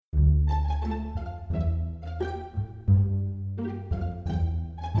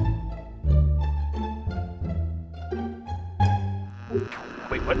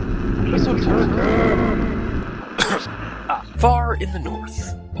what? Esoterica! Far in the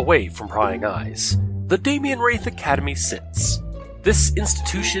north, away from prying eyes, the Damien Wraith Academy sits. This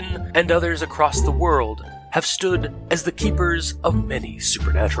institution and others across the world have stood as the keepers of many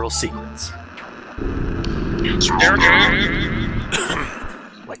supernatural secrets.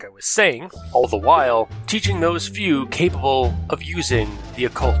 Like I was saying, all the while teaching those few capable of using the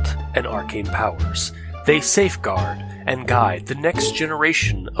occult and arcane powers. They safeguard and guide the next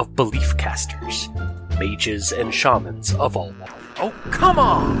generation of belief casters, mages and shamans of all. Oh, come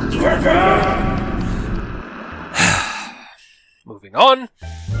on! Moving on.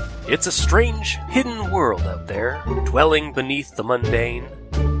 It's a strange, hidden world out there, dwelling beneath the mundane.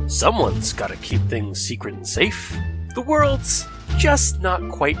 Someone's gotta keep things secret and safe. The world's just not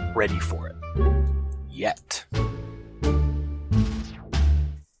quite ready for it. Yet.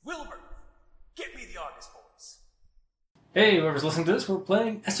 Wilbur, get me the August boys. Hey, whoever's listening to this, we're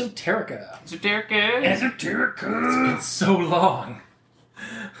playing Esoterica. Esoterica! Esoterica! It's been so long.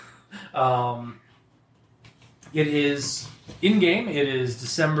 It is in-game. It is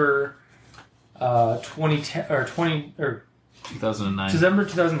December 2009. December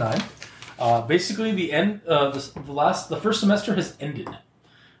 2009. Basically, the end. The first semester has ended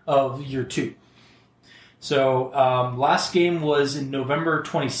of year 2. So last game was in November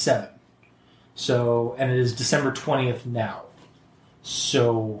 27th. So and it is December 20th now.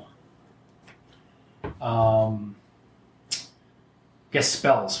 So, guess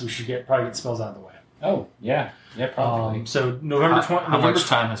spells. We should probably get spells out of the way. Oh, yeah. Yeah, probably. So November 20th. How much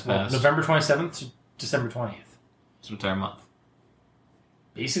time has passed? November 27th to December 20th. It's an entire month.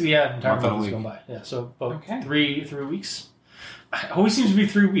 Basically, yeah, an entire Month and a month has week. gone by. Yeah, so about Okay. 3 weeks. It always seems to be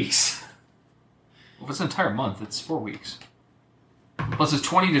 3 weeks. Well, if it's an entire month, it's 4 weeks. Plus it's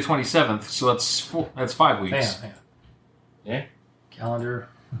 20 to 27th, so that's 5 weeks. Hang on. Yeah? Calendar.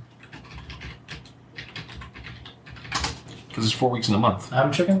 Because it's 4 weeks in a month.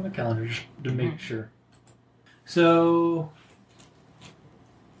 I'm checking the calendar just to make sure. So,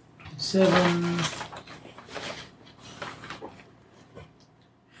 7.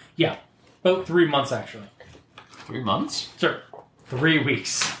 Yeah, about 3 months actually. 3 months? Sure, 3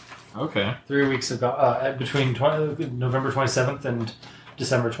 weeks. Okay. 3 weeks ago, between November 27th and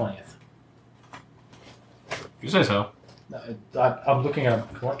December 20th. You say so. I'm looking at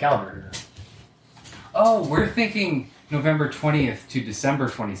a calendar here. Oh, we're thinking November 20th to December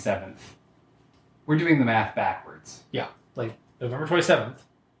 27th. We're doing the math backwards. Yeah, like November 27th,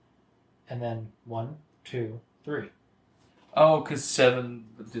 and then 1, 2, 3. Oh, because 7...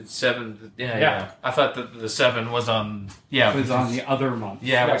 Yeah. I thought that the 7 was on... Yeah. It was on the other month.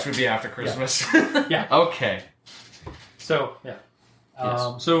 Yeah, Yeah. which would be after Christmas. Yeah. Okay. So, yeah.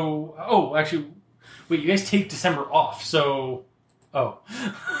 Yes. Actually, wait, you guys take December off, so... Oh.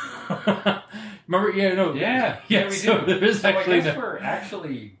 Remember? Yeah, no. Yeah, Yeah, we so do. there is So actually... I guess we're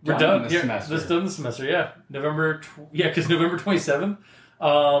actually We're done done. this semester. This done this semester, yeah. Because November 27th.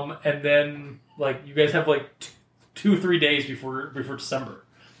 And then, like, you guys have, like, 2 or 3 days before December.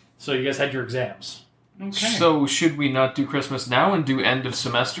 So you guys had your exams. Okay. So should we not do Christmas now and do end of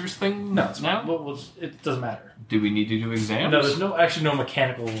semesters thing No, it's now? well, it doesn't matter. Do we need to do exams? No, there's no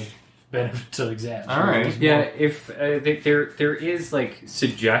mechanical benefit to exams. All right. There's Yeah, more- if there is like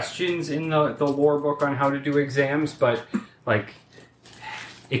suggestions in the lore book on how to do exams, but like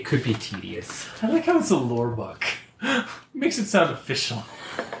it could be tedious. I like how it's a lore book. It makes it sound official.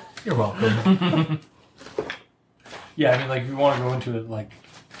 You're welcome. Yeah, I mean, like, we want to go into it, like...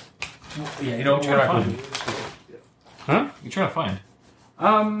 Yeah, you know, What we're you not trying going to to... find? Huh? You're trying to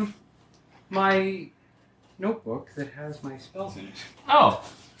find. My notebook that has my spells in it. Oh.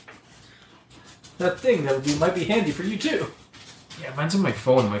 That thing that might be handy for you, too. Yeah, mine's on my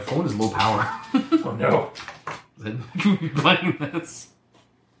phone. My phone is low power. Oh, no. Then you be playing this.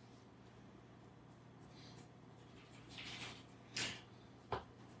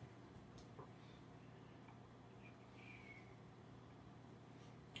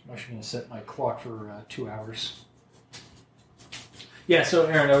 I'm actually going to set my clock for 2 hours. Yeah, so,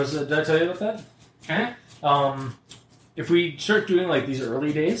 Aaron, did I tell you about that? Uh-huh. If we start doing, like, these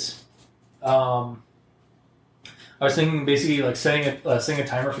early days, I was thinking basically, like, setting a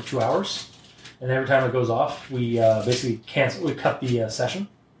timer for 2 hours, and every time it goes off, we basically cut the session.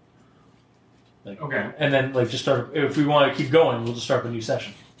 Like, Okay. And then, like, just start, if we want to keep going, we'll just start a new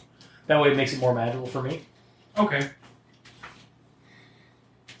session. That way it makes it more manageable for me. Okay.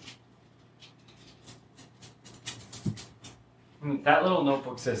 That little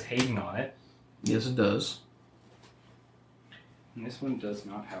notebook says Hayden on it, Yes, it does. and this one does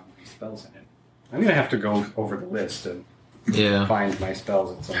not have any spells in it. I'm gonna have to go over the list and Yeah. find my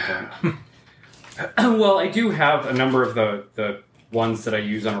spells at some point. Well, I do have a number of the ones that I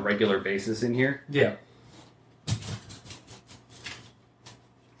use on a regular basis in here. Yeah.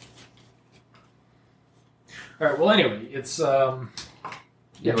 All right. Well, anyway, it's Yeah,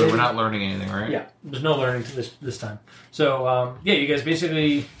 but we're not learning anything, right? yeah. There's no learning to this time. So yeah, you guys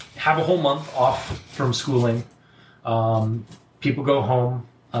basically have a whole month off from schooling. People go home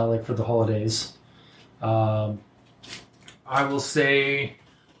like for the holidays. I will say,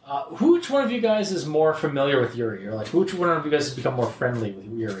 which one of you guys is more familiar with Yuri, or like which one of you guys has become more friendly with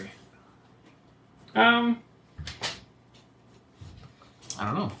Yuri? I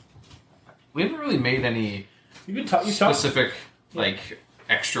don't know. We haven't really made any You've been talking specific like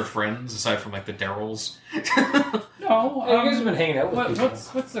extra friends aside from like the Daryls. No, you guys have been hanging out with people.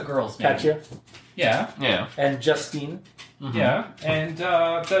 what's the girl's name? Katya Yeah, Yeah. and Justine. Mm-hmm. yeah, and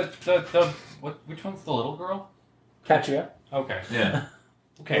which one's the little girl? Katya. Okay, Yeah.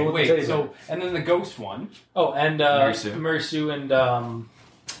 okay, Well, let me tell you wait. So, and then the ghost one. Oh, and Mary Sue. and the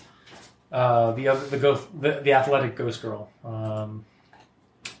athletic ghost girl.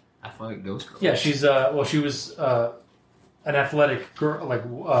 Athletic ghost girl. Yeah, she's she was an athletic girl, like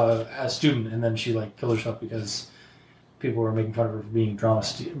a student, and then she like killed herself because people were making fun of her for being a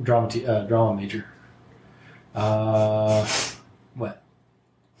drama major. What?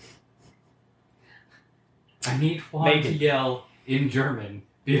 I need Juan Megan. to yell in German.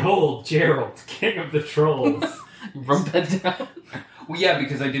 Behold, Gerald, king of the trolls. You wrote that down? Well, yeah,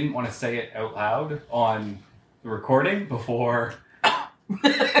 because I didn't want to say it out loud on the recording before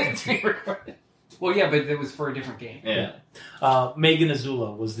it's being recorded. Well, yeah, but it was for a different game. Yeah. Megan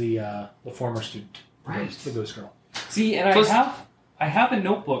Azula was the former student, Right. The ghost girl. See, and Plus- I have a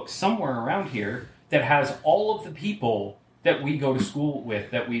notebook somewhere around here that has all of the people that we go to school with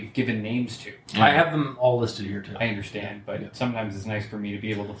that we've given names to. Yeah. I have them all listed here too. I understand, but Yeah. sometimes it's nice for me to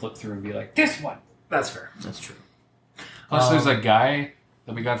be able to flip through and be like, this one. That's fair. That's true. Plus, there's a guy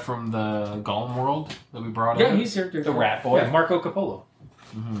that we got from the Golem world that we brought Yeah, in. he's here too. The rat boy. Yeah, Marco Capolo,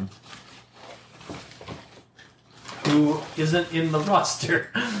 Mm-hmm. who isn't in the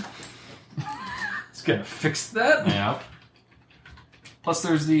roster. It's gonna fix that. Yeah. Plus,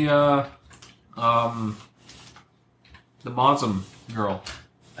 there's the Mozum girl.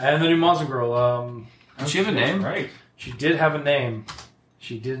 And the new Monster girl. Does she have a name? Right. She did have a name.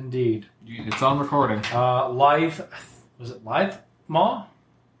 She did indeed. It's on recording. Lithe. Was it Lithe Maw?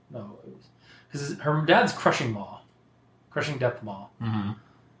 No, it was because her dad's Crushing Maw, Crushing Death Maw. Mm-hmm.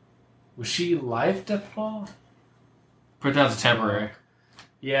 Was she Lithe Death Maw? But that's a temporary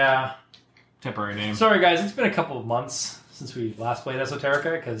Yeah. name. Sorry, guys. It's been a couple of months since we last played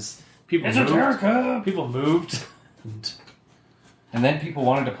Esoterica because people moved. Esoterica! People moved. And then people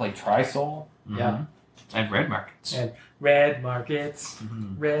wanted to play Tri-Soul. Mhm. Yeah. And red markets. And red markets.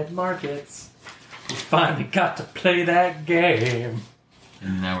 Mhm. Red markets. We finally got to play that game.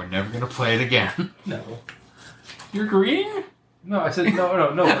 And now we're never gonna play it again. No. You're agreeing? No, I said no.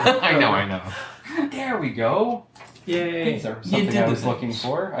 I know. There we go. Yay. These are something I was looking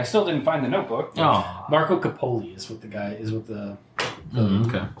for. I still didn't find the notebook. Oh. Marco Capoli is what the guy is. What the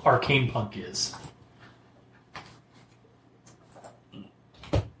Okay. arcane punk is.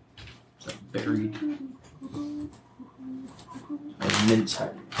 Buried. A mince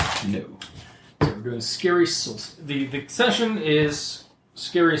heart. No. So we're doing Scary Solstice. The session is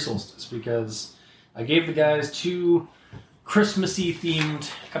Scary Solstice because I gave the guys 2 Christmassy themed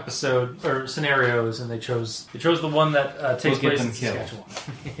episode or scenarios, and they chose the one that takes We'll get place in them killed.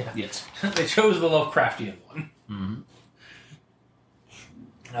 Saskatchewan. Yeah. Yes. They chose the Lovecraftian one. Mm-hmm.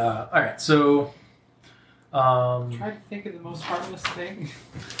 All right, so Try to think of the most harmless thing.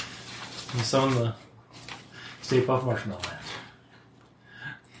 some of the Stay Puft Marshmallow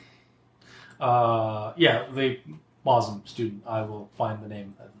Land. Yeah, the Muslim student. I will find the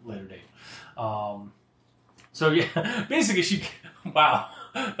name at a later date. So yeah, basically wow,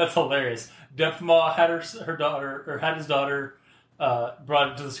 that's hilarious. Deathmaw had her daughter, or had his daughter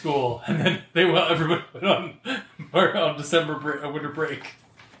brought into the school, and then everybody went on winter break.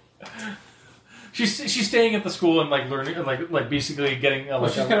 She's staying at the school and like learning, like basically getting.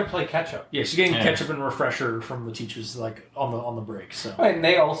 She's gonna play catch up. Yeah, she's getting catch up and refresher from the teachers like on the break. So And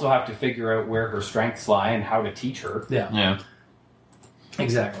they also have to figure out where her strengths lie and how to teach her. Yeah.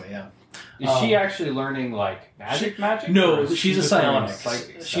 Exactly. Yeah. Is she actually learning like magic? No, Or is she's a just learning psionic.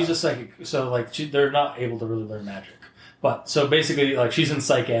 psychic She's a stuff? psychic. So like they're not able to really learn magic. But so basically, like she's in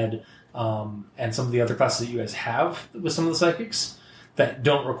psych ed, and some of the other classes that you guys have with some of the psychics that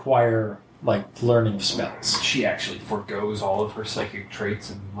don't require like learning of spells. She actually forgoes all of her psychic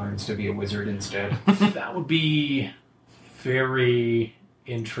traits and learns to be a wizard instead. That would be very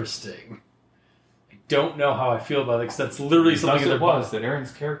interesting. I don't know how I feel about it because that's literally something That's in what their it was that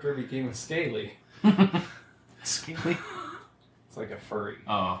Aaron's character became a scaly. Scaly? It's like a furry.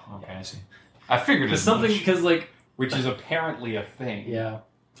 Oh, okay, I see. I figured It's it's something because, like, Which is apparently a thing. yeah,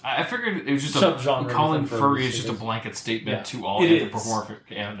 I figured it was just Subgenre calling within furry furries, is just a it is. blanket statement Yeah. to all It is.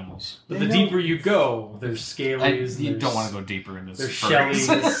 anthropomorphic animals. but the deeper you go, there's scalies. You there's- don't want to go deeper into There's furries.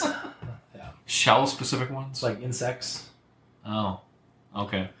 shellies, Shell specific ones? like insects. Oh,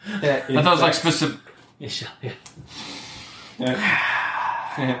 okay. Yeah, I thought it was like specific. Yeah,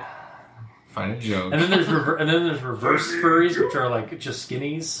 Find a joke. And then there's reverse furries, which are like just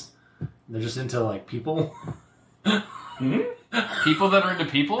skinnies. They're just into like people. People that are into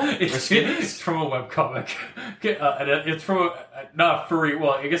people? It's It's from a webcomic. It's from not a furry.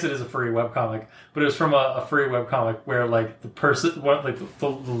 Well, I guess it is a furry webcomic, but it was from a furry webcomic where like the person, like the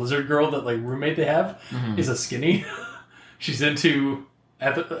lizard girl that like roommate they have is a skinny. She's into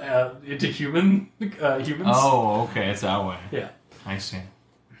humans. Oh, okay. It's that way. Yeah. I see.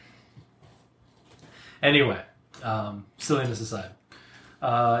 Anyway, silliness aside,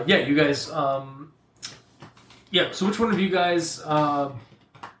 yeah, you guys. Yeah. So, which one of you guys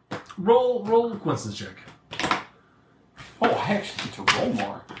roll coincidence check? Oh, I actually need to roll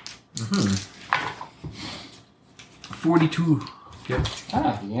more. 42. Yep.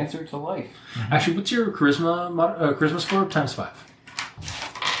 Ah, the answer to life. Actually, what's your charisma score times 5?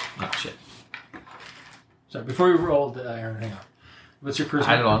 Oh, shit. Sorry, before you rolled, Aaron, hang on. What's your charisma?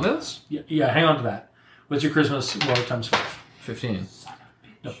 Added on to this? Yeah, hang on to that. What's your charisma score times 5? 15.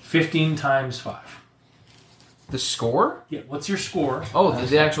 No, 15 times 5. The score? Yeah, what's your score? Oh,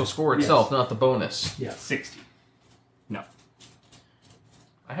 the actual score Yes. itself, not the bonus. Yeah. 60. No.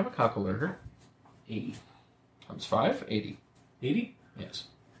 I have a calculator. 80. Times 5? 80. 80? Yes.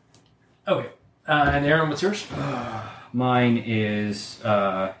 Okay. And Aaron, what's yours? Mine is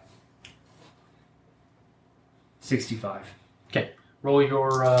 65. Okay. Roll your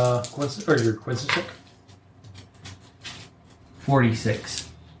coincidence check. 46.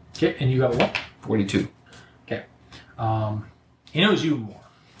 Okay, and you got what? 42. Okay. He knows you more.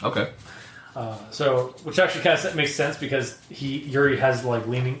 Okay. So, which actually kind of makes sense because Yuri has like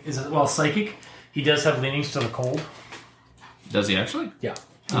psychic. He does have leanings to the cold. Does he actually? Yeah,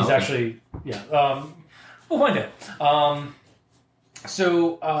 Oh, he's okay. actually we'll find out.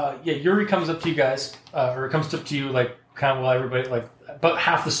 Yeah, Yuri comes up to you guys, or comes up to you like kind of while everybody like about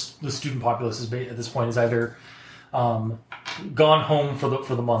half the student populace is at this point is either gone home for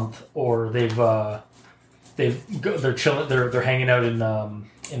the month or they're chilling they're hanging out in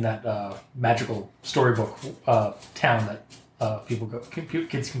that magical storybook town that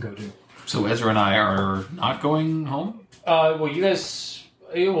kids can go to. So Ezra and I are not going home? Well, you guys.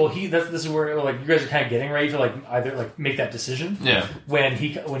 Well, this is where like you guys are kind of getting ready to like either like make that decision. Yeah. When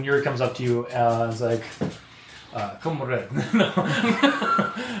Yuri comes up to you, it's like, comrade.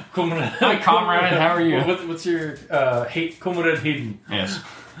 Comrade. Hi, comrade. How are you? What's your comrade Hayden? Yes.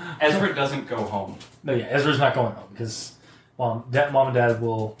 Ezra doesn't go home. No, yeah, Ezra's not going home because mom and dad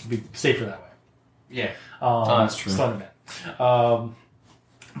will be safer that way. Yeah. That's true. Slender man.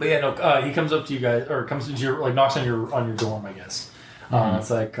 But yeah, no. He comes up to you guys, or comes into your like knocks on your dorm, I guess. It's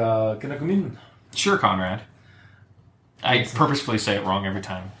like, can I come in? Sure, Conrad. I purposefully say it wrong every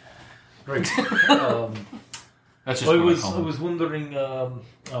time. Right. That's just I what was I call him. wondering, are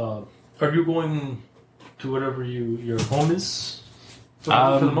you going to wherever your home is for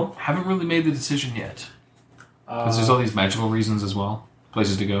the month? Haven't really made the decision yet. Because there's all these magical reasons as well.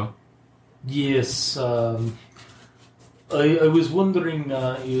 Places to go. Yes. I was wondering.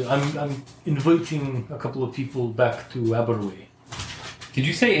 I'm inviting a couple of people back to Aberway. Did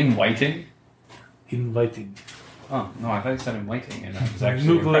you say in whiting? Inviting. Oh, no, I thought you said in whiting, and I was actually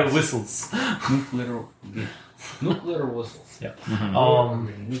Nuclear impressed. whistles. Nuclear whistles. Yeah.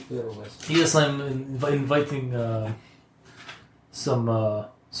 Nuclear whistles. Yes, I'm inviting some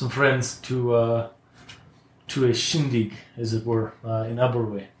friends to a shindig, as it were, in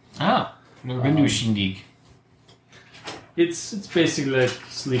Aberway. Ah, never been to a shindig. It's basically like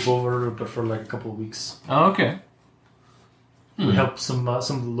sleepover, but for like a couple of weeks. Oh, okay. We help some of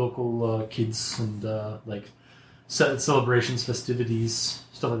the local kids and like celebrations, festivities,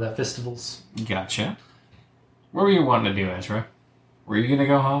 stuff like that, festivals. Gotcha. What were you wanting to do, Ezra? Were you going to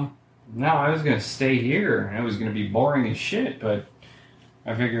go home? No, I was going to stay here, and it was going to be boring as shit, but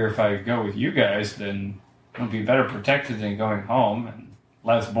I figure if I go with you guys, then it'll be better protected than going home, and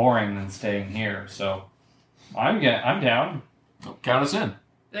less boring than staying here, so I'm down. Oh, count us in.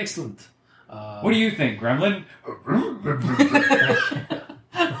 Excellent. What do you think, Gremlin?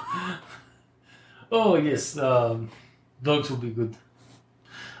 Oh yes. dogs will be good.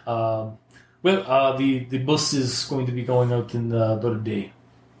 The bus is going to be going out in about a day.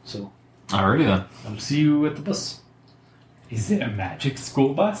 So, Alrighty then. I'll see you at the bus. Is it a magic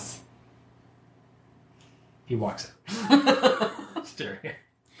school bus? He walks out. Staring at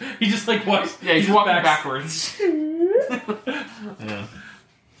He just like walks. Yeah, he's just walking backs- backwards. Yeah.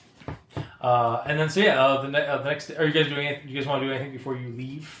 And then the next day, are you guys doing anything? Do you guys want to do anything before you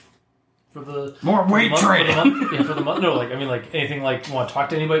leave for the More for weight the month? training. For the month? Yeah, for the month. No, like I mean, like anything like you want to talk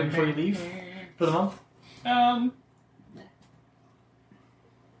to anybody before you leave for the month?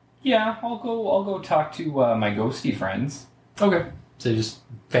 Yeah, I'll go talk to my ghosty friends. Okay. So just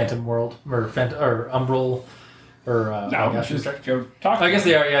Phantom World or Umbral or No, just go talk. I guess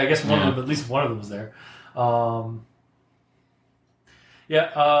they are. Yeah, I guess one Yeah. of them, at least one of them is there.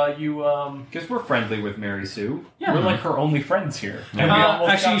 You. Because we're friendly with Mary Sue. Yeah. We're like her only friends here. Yeah. And we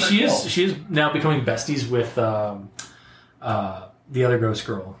almost Actually, got her she is. killed. She is now becoming besties with the other ghost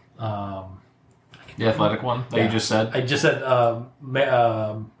girl. The athletic one that Yeah. you just said. I just said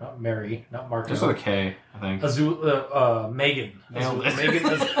not Mary, not Marco. Just with a K, I think. Azul, Megan. Nailed it. Megan.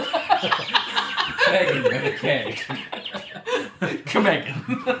 Megan with a K. Megan.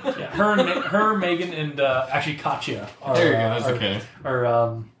 Yeah, her, Megan, and actually Katya are, There you go, that's okay.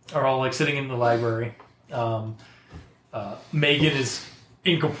 are all like sitting in the library. Megan is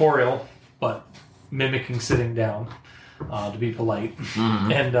incorporeal, but mimicking sitting down to be polite,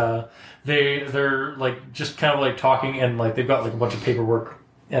 and they're like just kind of like talking, and like they've got like a bunch of paperwork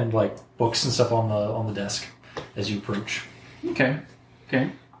and like books and stuff on the desk as you approach. Okay.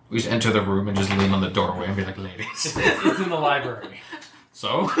 We just enter the room and just lean on the doorway and be like, ladies. It's in the library.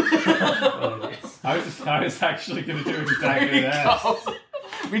 So? I was actually gonna do exactly that.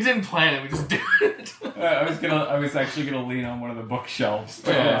 We didn't plan it, we just did it. I was actually gonna lean on one of the bookshelves.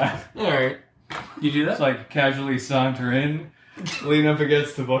 Alright. You do that? Just like casually saunter in, lean up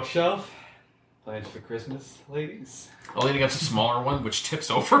against the bookshelf. Plans for Christmas, ladies. I'll lean against a smaller one, which tips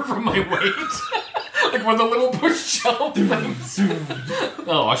over from my weight. Like one of the little bookshelf things.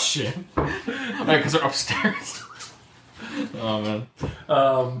 Oh, shit. Alright, because they're upstairs. Oh, man.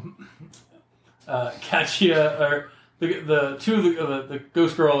 Katya, or the two of the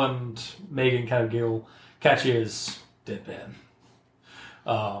ghost girl and Megan kind of giggle. Katya is deadpan.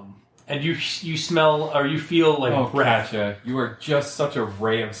 And you smell or you feel like breath. Katya, you are just such a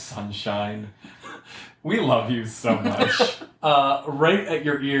ray of sunshine. We love you so much. Right at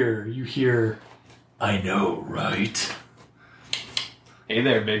your ear, you hear, "I know, right?" Hey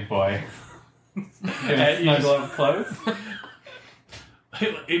there, big boy. And you Snuggle up close.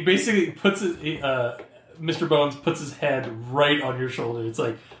 It basically puts Mr. Bones puts his head right on your shoulder. It's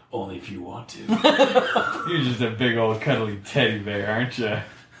like, only if you want to. You're just a big old cuddly teddy bear, aren't you?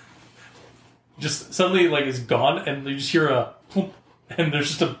 Just suddenly, like, it's gone, and you just hear a plump, and there's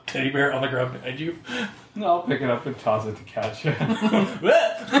just a teddy bear on the ground behind you. No, I'll pick it up and toss it to Katya.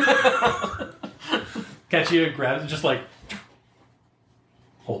 Katya grabs it, just like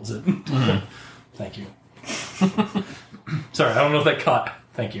holds it. Thank you. Sorry, I don't know if that caught.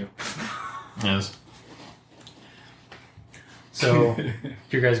 Thank you. Yes. So,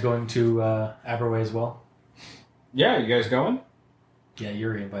 you guys going to Aberway as well? Yeah, you guys going? Yeah,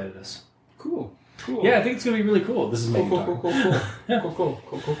 Yuri invited us. Cool. Yeah, I think it's going to be really cool. This is Megan Cool. talking.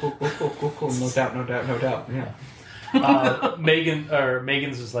 Cool. No doubt. Yeah.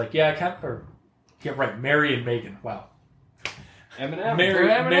 Megan's just like, yeah, I can't. Or, yeah, right. Mary and Megan. Wow. Eminem.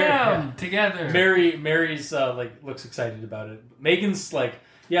 Mary, together. Mary's like looks excited about it. Megan's like,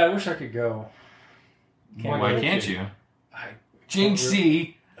 yeah, I wish I could go. Why can't you?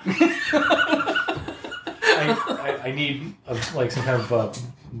 Jinxie. I need like some kind of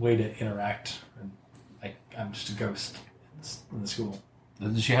way to interact. And I'm just a ghost in the school.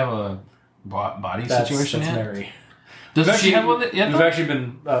 Does she have a body That's situation yet? Mary. Does she have one yet? You've actually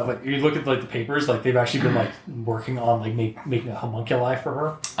been like you look at like the papers, like they've actually been like working on like making a homunculi for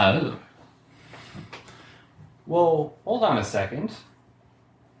her. Oh. Well, hold on a second.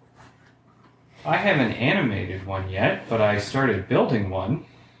 I haven't animated one yet, but I started building one.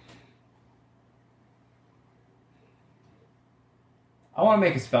 I want to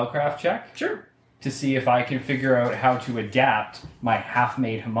make a spellcraft check. Sure. To see if I can figure out how to adapt my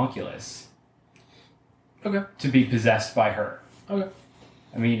half-made homunculus. Okay. To be possessed by her. Okay.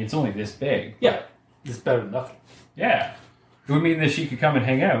 I mean, it's only this big. Yeah. It's better than nothing. Yeah. It would mean that she could come and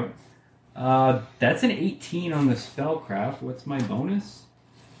hang out. That's an 18 on the spellcraft. What's my bonus?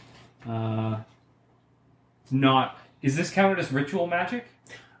 It's not... Is this counted as ritual magic?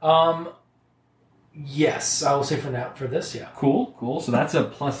 Yes, I will say for this, yeah. Cool. So that's a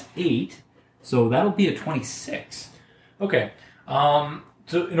 +8. So that'll be a 26. Okay.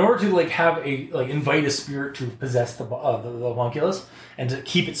 So in order to have invite a spirit to possess the homunculus and to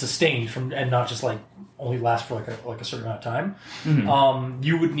keep it sustained and not just only last for a certain amount of time,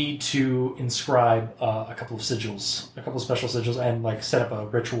 you would need to inscribe a couple of sigils, a couple of special sigils, and set up a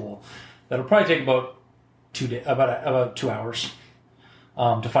ritual that'll probably take about 2 hours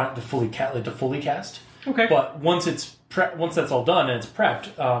to fully cast. Okay. But once that's all done and it's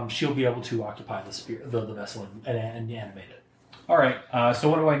prepped, she'll be able to occupy the vessel and animate it. All right. So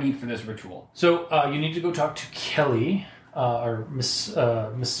what do I need for this ritual? So you need to go talk to Kelly or Miss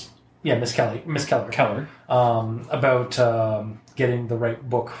Keller about getting the right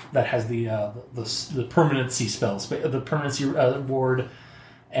book that has the permanency spells, the permanency ward,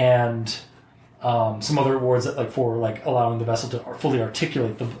 and some other wards that for allowing the vessel to fully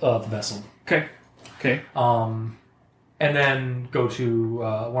articulate the vessel. Okay. And then go to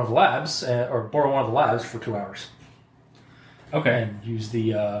one of the labs or borrow one of the labs for 2 hours. Okay. And use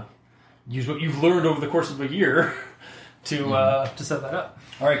what you've learned over the course of a year to set that up.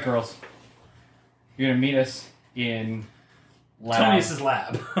 All right, girls. You're gonna meet us in Petonius's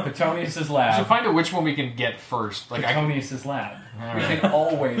lab. Petonius's We lab. should find out which one we can get first. Petonius's lab. All We right. can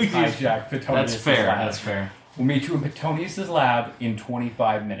always hijack Petonius's That's fair. lab. That's fair. We'll meet you in Petonius's lab in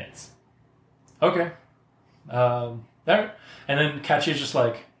 25 minutes. Okay. There. And then Katya's just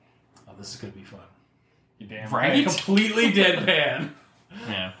oh, this is gonna be fun. You damn Right? Completely deadpan.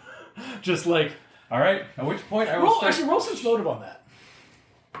 Yeah. Just All right. At which point I will roll. start. Actually, roll sense motive on that.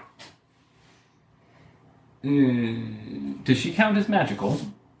 Does she count as magical?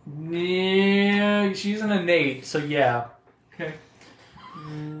 Yeah, she's an innate, so yeah. Okay.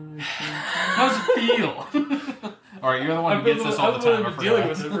 How's it feel? All right, you're the one who gets this all the time. I I've been dealing forgot.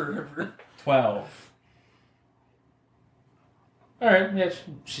 with it forever. 12. All right, yeah,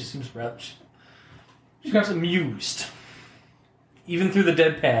 she seems rather. She got amused, even through the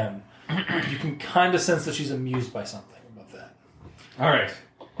deadpan. You can kind of sense that she's amused by something about that. All right.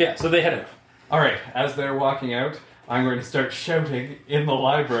 Yeah, so they head out. All right. As they're walking out, I'm going to start shouting in the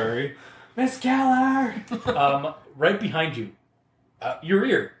library, Miss Keller! Right behind you, your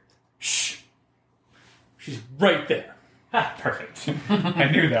ear. Shh. She's right there. Ah, perfect. I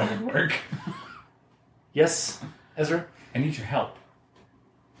knew that would work. Yes, Ezra. I need your help.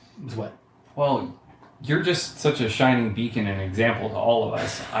 With what? Well, you're just such a shining beacon and example to all of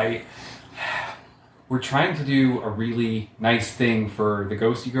us. We're trying to do a really nice thing for the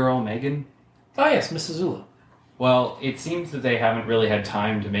ghosty girl, Megan. Oh yes, Miss Azula. Well, it seems that they haven't really had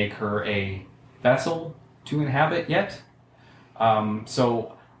time to make her a vessel to inhabit yet.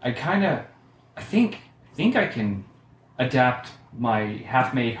 So I think I can adapt my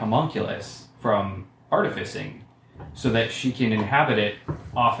half-made homunculus from artificing so that she can inhabit it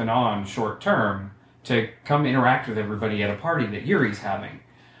off and on short term to come interact with everybody at a party that Yuri's having.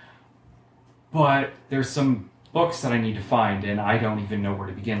 But there's some books that I need to find, and I don't even know where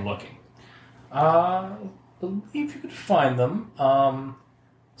to begin looking. I believe you could find them.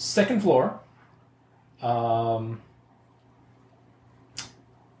 Second floor.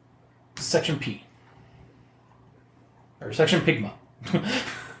 Section P. Or Section Pigma.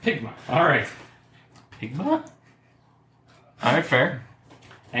 Pigma. All right. Pigma? All right, fair.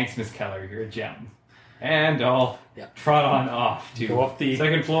 Thanks, Miss Keller. You're a gem. And I'll Yeah. trot on off to Go up the-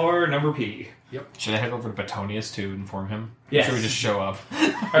 second floor, number P. Should I head over to Petonius to inform him? Yes. Should we just show up?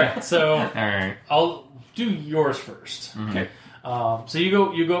 Alright, so All right. I'll do yours first. Okay. So you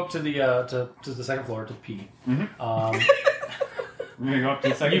go up to the to the second floor to P. I'm gonna go up to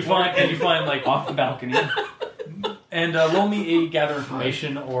the second You floor. find like off the balcony. and roll me a gather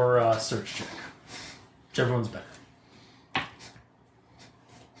information or search check. Whichever one's better.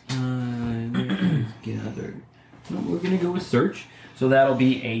 Gather. No, we're gonna go with search. So that'll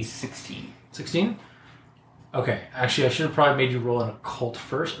be a 16. 16? Okay, actually I should have probably made you roll an occult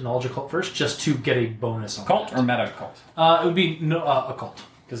first, a knowledge occult first, just to get a bonus on Cult that. or meta cult? It would be occult,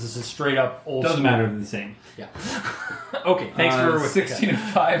 because this is straight up old Doesn't school. matter. They're the same. Yeah. Okay, thanks for... 16 and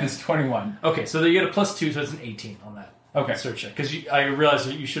 5 is 21. Okay, so you get a +2, so it's an 18 on that. Okay. Search check. Because I realized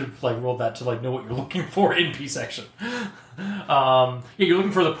that you should have rolled that to know what you're looking for in P section. Yeah, you're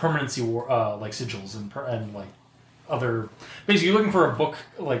looking for the permanency sigils and other. Basically, you're looking for a book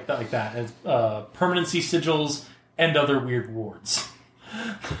like that. It's, permanency sigils and other weird wards.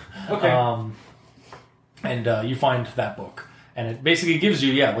 Okay. And you find that book, and it basically gives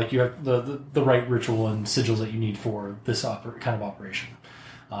you you have the right ritual and sigils that you need for this kind of operation.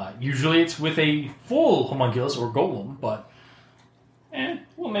 Usually it's with a full homunculus or golem, but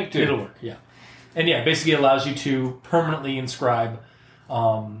We'll make do. it'll work, yeah. And yeah, basically allows you to permanently inscribe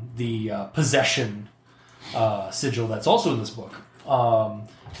the possession sigil that's also in this book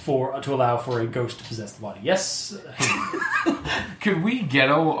to allow for a ghost to possess the body. Yes. Could we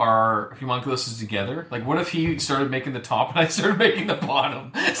ghetto our homunculuses together? Like, what if he started making the top and I started making the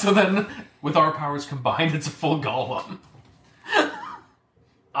bottom? So then, with our powers combined, it's a full golem.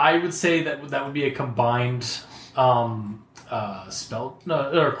 I would say that would be a combined spell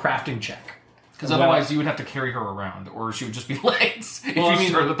or crafting check. Because otherwise you would have to carry her around, or she would just be legs if you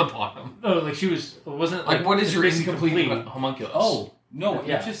started at the bottom. No, like she wasn't like what is your incomplete incomplete homunculus? Oh, no,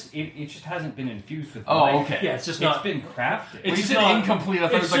 Yeah. it just hasn't been infused with Oh, life. okay. Yeah, it's just It's not. been crafted. When you just said not- incomplete, I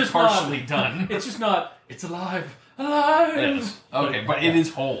thought it was it's like just not- partially done. It's just not. It's alive. Alive. Okay, but it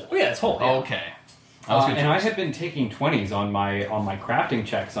is whole. Oh yeah, it's whole. Yeah. Okay. I was And I confused. had been taking 20s on my crafting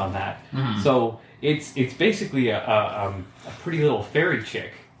checks on that. Mm-hmm. So it's basically a pretty little fairy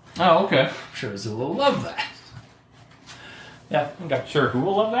chick. Oh, okay. I'm sure Azula will love that. Yeah. Okay. Sure, who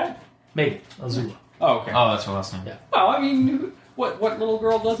will love that? Maybe Azula. Oh, okay. Oh, that's her last name. Yeah. Well, I mean, what little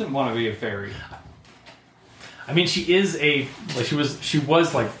girl doesn't want to be a fairy? I mean, she is she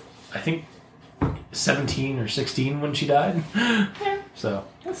was like I think 17 or 16 when she died. So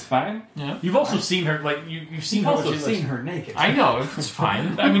That's fine. Yeah. you've also seen her like you've seen You've her. also she's, seen like, her naked. I know, it's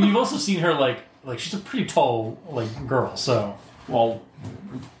fine. I mean, you've also seen her like she's a pretty tall like girl. So Well,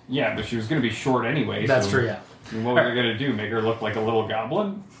 yeah, but she was going to be short anyway. that's so true. Yeah. What were they going to do? Make her look like a little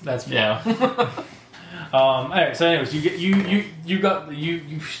goblin? That's Yeah. All right. So, anyways,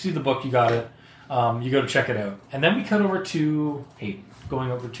 you see the book. You got it. You go to check it out, and then we cut over to Hayden, going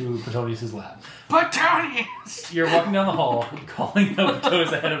over to Petonius' lab. Petonius! You're walking down the hall, calling out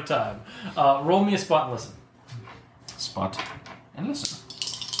Petonius ahead of time. Roll me a spot and listen. Spot and listen.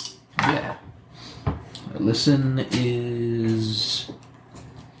 Yeah. Listen is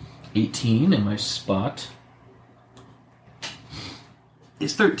 18, and my spot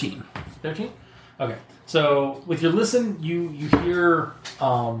is 13. 13? Okay. So, with your listen, you hear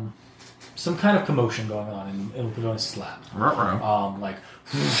some kind of commotion going on in Petonius' lab. Ruh-roh. Like,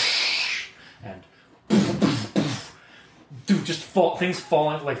 and just things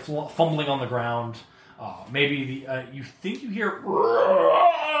falling, like fumbling on the ground. Maybe you think you hear.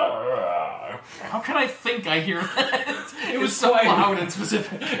 How can I think I hear that? It was It's so quite- loud and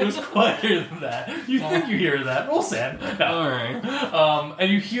specific. It was quieter than that. You think you hear that? Roll sand. No. Alright.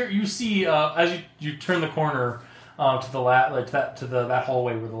 And you see as you turn the corner to the lab, like that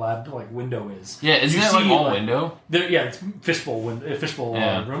hallway where the lab window is. Yeah, isn't You that like see, all window? It's fishbowl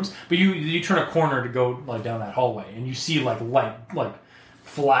Yeah. rooms. But you turn a corner to go down that hallway, and you see light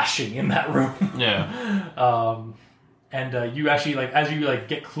flashing in that room. Yeah. And you actually as you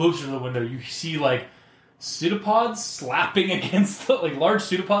get closer to the window, you see pseudopods slapping against large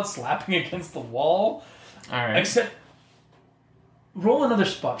pseudopods slapping against the wall. Alright. Except, roll another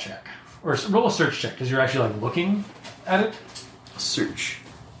spot check or roll a search check because you're actually looking at it. Search.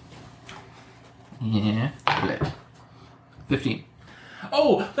 Yeah. Bleh. 15.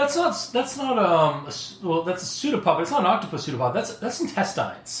 Oh, that's not that's a pseudopod, but it's not an octopus pseudopod. That's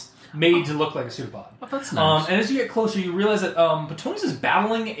intestines made to look like a pseudopod. Oh, that's nice. And as you get closer, you realize that Petonius is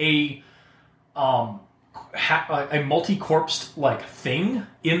battling a multi-corpsed thing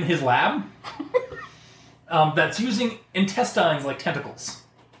in his lab that's using intestines like tentacles.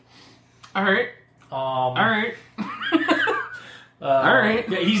 Alright. Alright. Alright.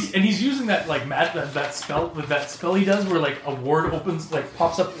 Yeah, he's using that that spell he does where a word opens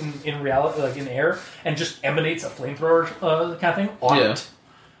pops up in reality in air and just emanates a flamethrower kind of thing on Yeah. it.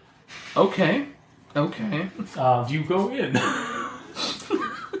 Okay. Okay. Do you go in?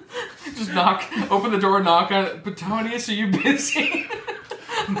 Just open the door and knock on it. Petonius, are you busy?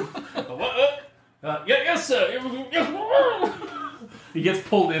 Yes, sir. He gets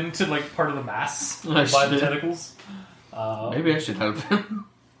pulled into part of the mass Oh, by the shit. tentacles. Maybe I should help him.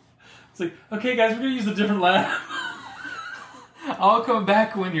 It's like, okay, guys, we're gonna use a different lab. I'll come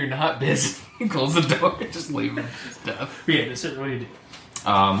back when you're not busy. Close the door. Just leave him. Stuff. But yeah, what do you do?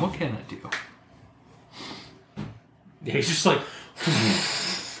 What can I do? Yeah, he's just Yeah.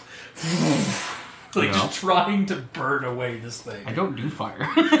 just trying to burn away this thing. I don't do fire.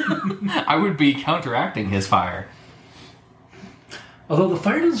 I would be counteracting his fire. Although the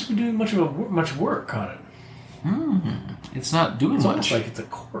fire doesn't seem to be doing much work on it. It's not doing It's much. almost like it's a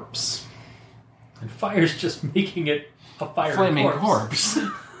corpse. And fire's just making it a fire Flaming corpse.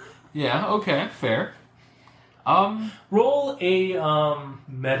 corpse. Yeah, okay, fair. Roll a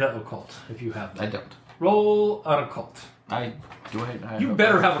meta occult if you have that. I don't. Roll an occult. I You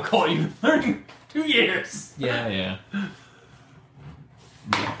better have a cult. You've been learning 2 years. Yeah, yeah.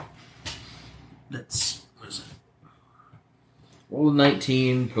 That's... What is it? Well,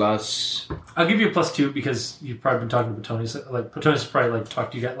 19 plus... I'll give you a +2 because you've probably been talking to Petonius. Like Petonius probably like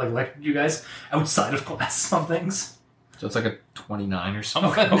talked to you guys, like lectured you guys outside of class on things. So it's like a 29 or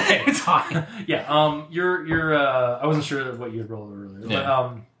something. Okay. It's high. Yeah. You're. I wasn't sure what you had rolled earlier.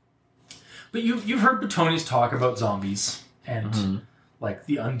 Yeah. But you've heard Petonius talk about zombies and like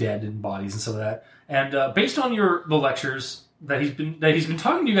the undead and bodies and stuff like that. And based on the lectures that he's been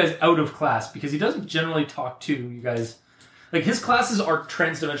talking to you guys out of class, because he doesn't generally talk to you guys. Like his classes are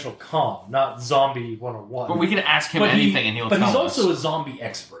transdimensional comm, not zombie 101. But we can ask him anything and he'll tell us. But he's also a zombie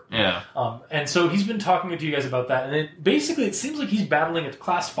expert. Yeah. And so he's been talking to you guys about that. And it seems like he's battling a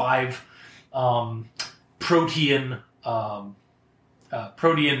class 5 protean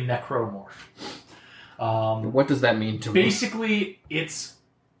necromorph. What does that mean to me? Basically, it's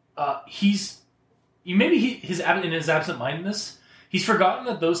in his absent-mindedness, he's forgotten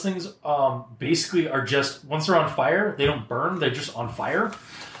that those things basically are just, once they're on fire, they don't burn, they're just on fire.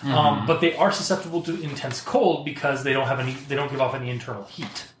 But they are susceptible to intense cold because they don't give off any internal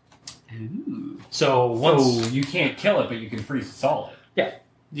heat. Ooh. So you can't kill it, but you can freeze it solid. Yeah.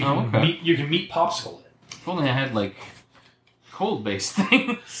 You can meet popsicle it. If only I had, like, cold-based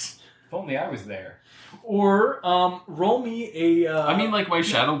things. If only I was there. Or roll me a... I mean, like, my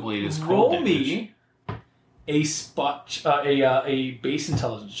Shadow Blade is cold roll damage. me a base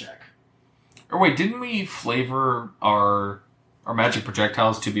intelligence check. Or wait, didn't we flavor our magic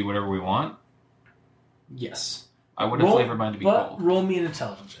projectiles to be whatever we want? Yes. I would have flavored mine to be cold. Roll me an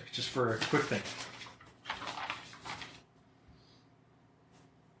intelligence check, just for a quick thing.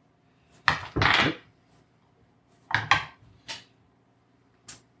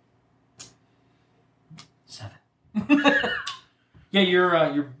 Yeah, your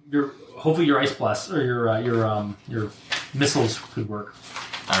hopefully your ice blast or your missiles could work.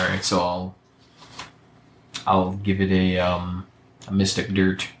 All right, so I'll give it a mystic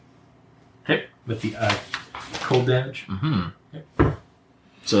dirt. Okay, with the cold damage. Mm-hmm. Okay.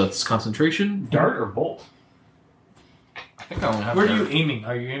 So that's concentration. Dart or bolt? I think I only have. Where are dart. you aiming?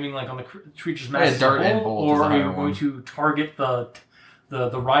 Are you aiming like on the creature's mass, dart and bolt is or the are you higher going one. to target the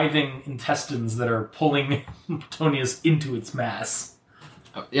writhing intestines that are pulling Petonius into its mass?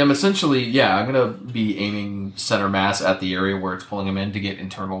 I'm essentially, I'm going to be aiming center mass at the area where it's pulling him in to get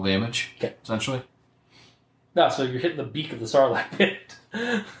internal damage, essentially. No, so you're hitting the beak of the Sarlacc pit.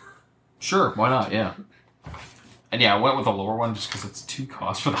 Sure, why not, yeah. And I went with the lower one just because it's 2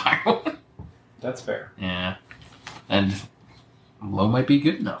 costs for the higher one. That's fair. Yeah. And low might be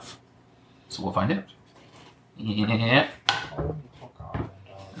good enough. So we'll find out. Yeah.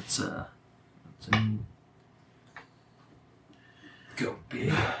 That's Go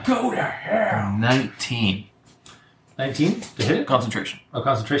big. Go to hell. 19. 19 to hit? Concentration. Oh,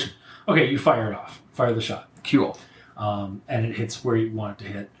 concentration. Okay, you fire it off. Fire the shot. Cool. And it hits where you want it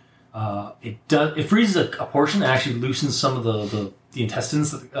to hit. It freezes a portion and actually loosens some of the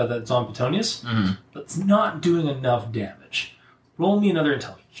intestines that's on Petonius, but it's not doing enough damage. Roll me another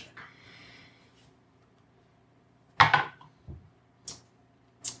intelligence check.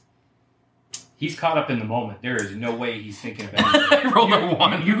 He's caught up in the moment. There is no way he's thinking of anything. I rolled a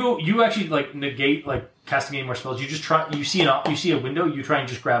 1. You actually like negate like casting any more spells. You just try. You see a window. You try and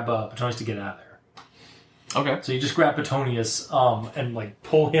just grab Petonius to get out of there. Okay. So you just grab Petonius and like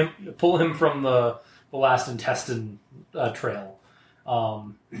pull him from the last intestine trail,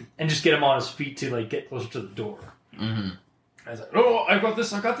 and just get him on his feet to like get closer to the door. Mm-hmm. I was like, oh, I've got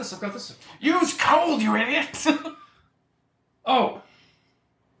this. Use cold, you idiot! Oh,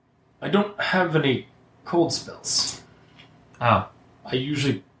 I don't have any cold spells. Oh. I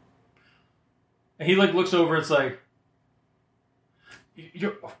usually. And he like looks over. It's like,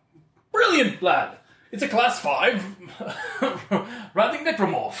 you're brilliant, lad. It's a class 5 writhing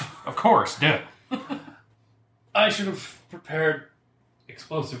necromorph. Of course, yeah. I should have prepared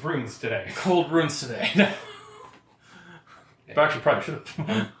Explosive runes today. cold runes today. Actually, probably should have.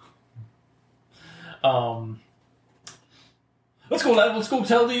 Let's go, lad. Let's go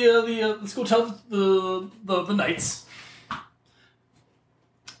tell the knights.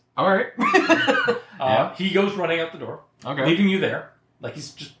 All right. He goes running out the door, Okay. leaving you there. Like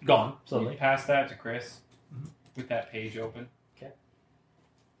he's just gone Can you suddenly. pass that to Chris with that page open? Okay.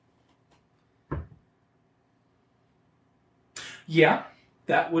 Yeah,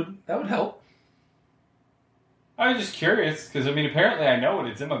 that would help. I was just curious because apparently I know it.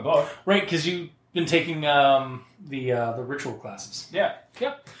 It's in my book. Right, because you've been taking the ritual classes. Yeah.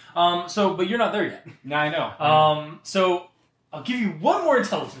 Yep. But you're not there yet. Now I know. So I'll give you one more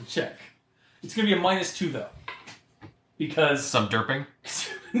intelligence check. It's going to be a -2 though, because Some derping.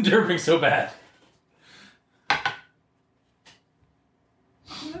 you've been derping so bad.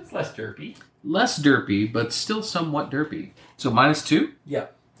 It's less derpy. Less derpy, but still somewhat derpy. So -2? Yeah.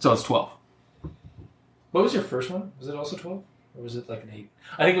 So it's 12. What was your first one? Was it also 12? Or was it like an 8?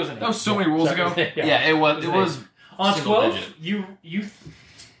 I think it was an 8. That was so many rules Sorry. ago. Yeah. It was On single 12, digit. you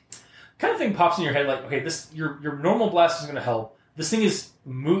kind of thing pops in your head like, okay, this your normal blast is going to help. This thing is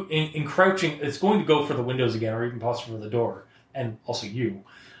encroaching. It's going to go for the windows again, or even possibly for the door, and also you.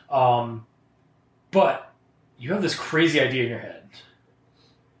 But you have this crazy idea in your head.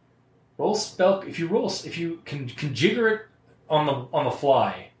 Roll spell. If you can jigger it on the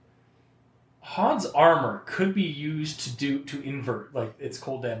fly. Hod's armor could be used to invert like its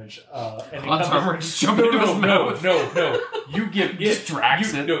cold damage. And Hod's armor just jump into his mouth. No. You give it.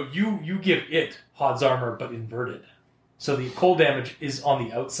 Distracts it. No, you give it Hod's armor, but inverted. So the cold damage is on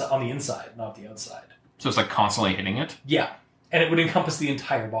the outside, on the inside, not the outside. So it's like constantly hitting it? Yeah, and it would encompass the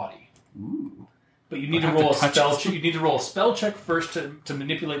entire body. Ooh. But you need I'd to have roll to a touch spell it. check. You need to roll a spell check first to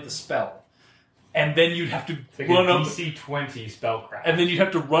manipulate the spell, and then you'd have to It's like run a up. DC 20 spellcraft. And then you'd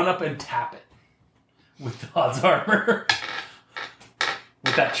have to run up and tap it with Hod's armor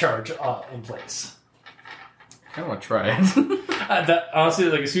with that charge in place. I kind of want to try it. That honestly,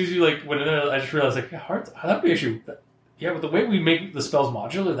 like as soon as you like went in there, I just realized like that'd be an issue. Yeah, with the way we make the spells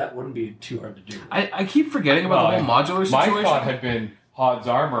modular, that wouldn't be too hard to do. I keep forgetting about the whole modular situation. My thought had been Hod's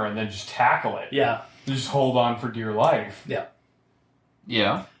armor and then just tackle it. Yeah, Just hold on for dear life. yeah,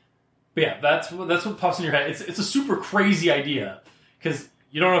 Yeah. but yeah. That's what pops in your head. It's a super crazy idea because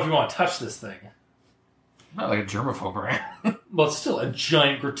you don't know if you want to touch this thing. Not like a germaphobe, right? Well, it's still a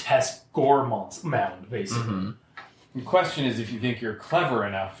giant, grotesque gore mound, basically. Mm-hmm. The question is if you think you're clever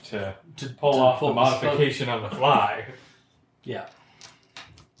enough to To pull off pull the modification on the fly. Yeah.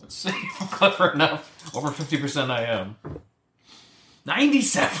 Let's see if I'm clever enough. Over 50% I am.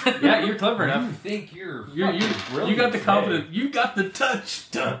 97! Yeah, you're clever You enough. think you're You brilliant got the today. confidence. You got the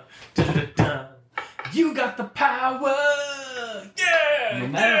touch. Dun, dun, dun, dun. You got the power. Yeah. No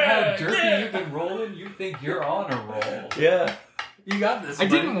matter yeah, how dirty yeah. you've been rolling, you think you're on a roll. Yeah. You got this. I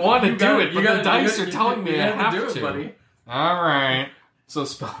buddy. didn't want to You do got it, but the dice are telling me you I gotta have do to. it, buddy. Alright. So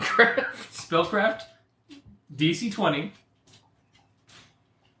spellcraft. Spellcraft, DC 20.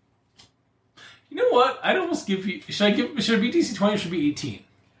 You know what? I'd almost give you. Should it be DC 20 or should it be 18?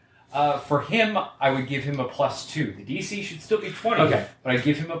 For him, I would give him a +2. The DC should still be 20, Okay. but I'd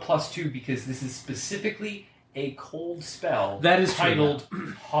give him a +2 because this is specifically a cold spell That is true. titled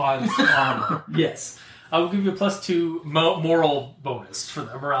Hod's Armor. Yes. I will give you a +2 moral bonus for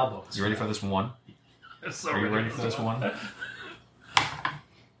the morale bonus. You ready for this one? So Are you ready for this one?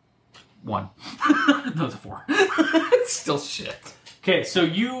 1. No, it's a 4. It's still shit. Okay, so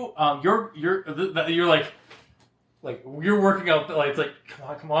you're like you're working out like it's like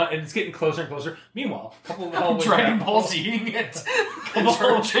come on, and it's getting closer and closer. Meanwhile, a couple of hallways Dragon down, Ball Zing it. couple,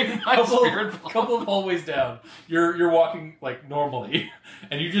 Charging my spirit ball. couple of hallways down, you're walking like normally,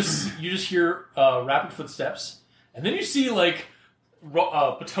 and you just hear rapid footsteps, and then you see like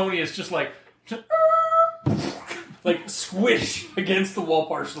Petonius just like squish against the wall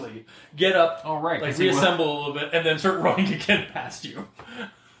partially, get up, Oh, right. like 'cause he reassemble a little bit, and then start running again past you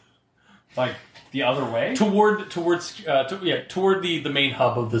Like, the other way? toward the main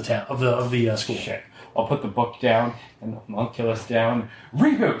hub of the town of the school. Shit. I'll put the book down and the homunculus down.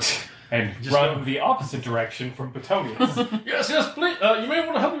 Reboot! And Just run go. the opposite direction from Petonius. Yes, please. You may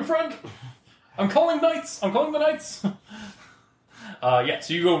want to help your friend. I'm calling knights. I'm calling the knights.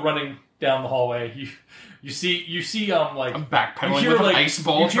 So you go running down the hallway. You see like I'm backpedaling you hear, with like, an ice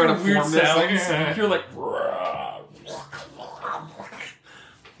ball you hear trying to weird form this. sounds. You hear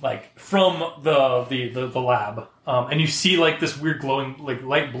like from the lab, and you see like this weird glowing, like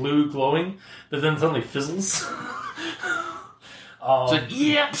light blue glowing that then suddenly fizzles. So,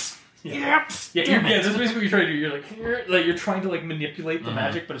 yeps! Yeah, Yeps! yeah, Damn it. that's basically what you're trying to do. You're trying to like manipulate the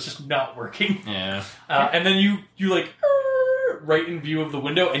magic, but it's just not working. Yeah. And then you like right in view of the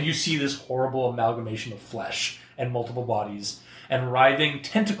window, and you see this horrible amalgamation of flesh and multiple bodies and writhing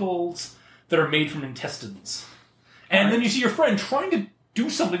tentacles that are made from intestines. And then you see your friend trying to do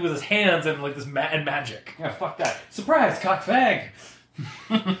something with his hands and like this and magic. Yeah, fuck that. Surprise, cock fag!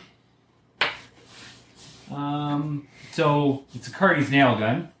 So, it's a Cardi's nail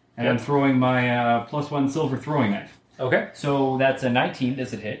gun, and I'm throwing my +1 silver throwing knife. Okay. So, that's a 19.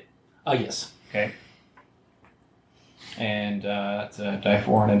 Does it hit? Yes. Okay. And that's a die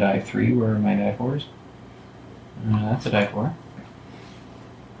 4 and a die 3. Where are my die 4s? That's a die 4.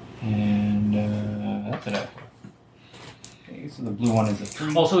 And that's a die 4. Okay, so the blue one is a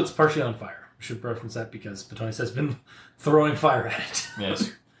 3. Also, it's partially on fire. We should reference that because Petonius has been throwing fire at it.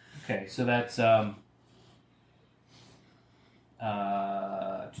 Yes. Okay, so that's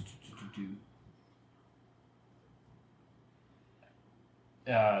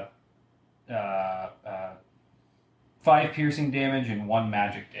 5 piercing damage and 1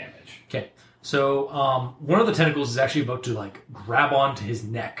 magic damage. Okay. So one of the tentacles is actually about to like grab onto his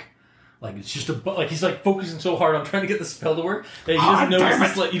neck. Like it's just like he's like focusing so hard on trying to get the spell to work that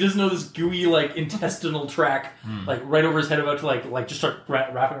he doesn't know this gooey like intestinal track like right over his head about to like just start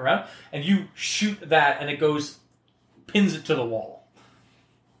wrapping around, and you shoot that and it pins it to the wall.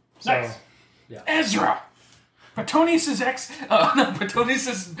 So, Nice. Yeah. Ezra! Petonius'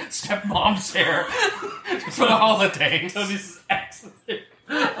 Petonius' stepmom's hair for the holidays. Petonius' ex.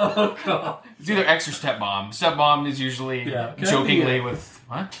 Oh god. It's either ex or stepmom. Stepmom is usually jokingly with...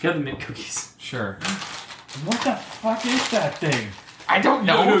 What? Get the mint cookies. Sure. What the fuck is that thing? I don't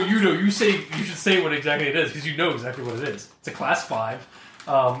know. No, you know. You should say what exactly it is because you know exactly what it is. It's a class 5,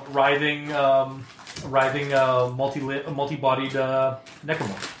 writhing, multi-bodied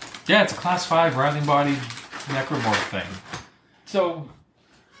necromorph. Yeah, it's a class 5 writhing body necromorph thing. So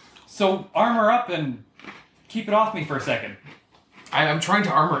armor up and keep it off me for a second. I'm trying to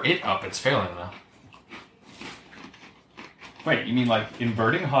armor it up. It's failing though. Wait, you mean like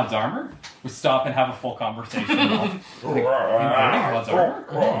inverting Hod's armor? We stop and have a full conversation. Inverting Hod's armor?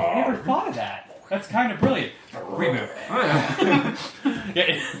 I never thought of that. That's kind of brilliant. Reboot.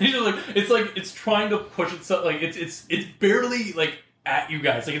 Yeah, it's trying to push itself. Like it's barely like at you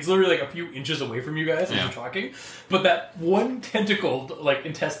guys. Like it's literally like a few inches away from you guys as you're talking. But that one tentacled like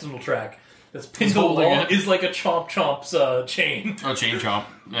intestinal track that's pinned to the wall is like a chomp's chain. Oh, chain chomp.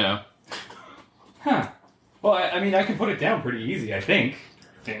 Yeah. Huh. Well, I mean, I can put it down pretty easy, I think.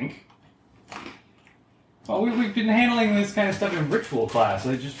 Well, we've been handling this kind of stuff in ritual class,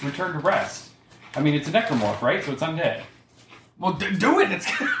 so they just return to rest. I mean, it's a necromorph, right? So it's undead. Well, do it. It's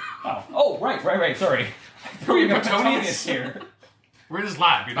Right. Sorry. Throwing Petonius here. We're in his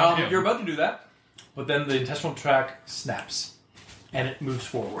lab. You're about to do that, but then the intestinal tract snaps and it moves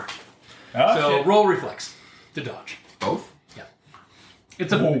forward. So roll reflex to dodge. Both.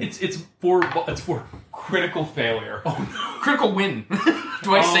 It's for Critical failure. Oh no! Critical win.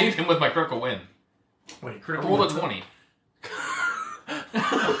 Do I save him with my critical win? Wait, critical Roll a win. 20.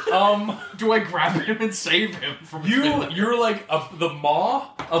 Do I grab him and save him from You're like the maw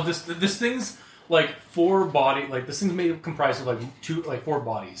of this. This thing's like 4 body. Like this thing's made comprised of like 4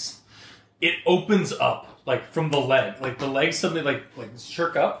 bodies. It opens up like from the leg. Like the legs suddenly like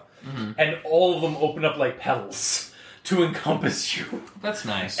shirk up, and all of them open up like petals to encompass you. That's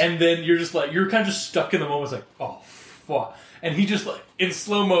nice. And then you're kind of just stuck in the moment. It's like, oh fuck. And he just like in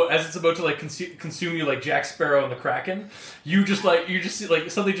slow mo as it's about to like consume you like Jack Sparrow and the Kraken. You just see like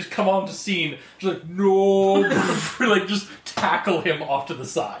something just come onto scene. Just like no, like just tackle him off to the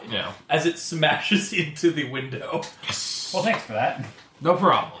side. Yeah. As it smashes into the window. Yes. Well, thanks for that. No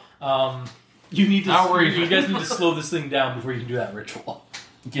problem. You need to. Not worried. You guys need to slow this thing down before you can do that ritual.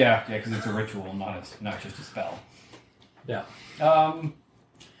 Yeah, because it's a ritual, not just a spell. Yeah.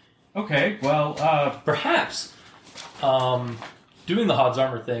 Okay, well, Perhaps doing the Hod's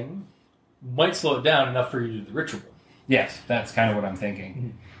armor thing might slow it down enough for you to do the ritual. yes, that's kind of what I'm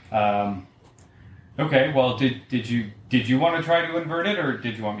thinking. Okay, well, did you want to try to invert it, or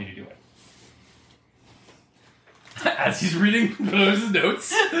did you want me to do it? As he's reading his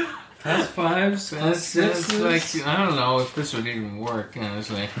notes. Class 5s, class 6s. I don't know if this would even work,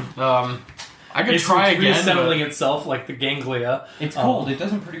 honestly. I could try It's again. reassembling itself like the ganglia. It's cold. It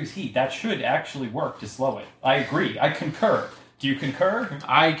doesn't produce heat. That should actually work to slow it. I agree. I concur. Do you concur?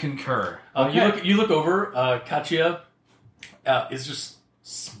 I concur. You look over. Katya is just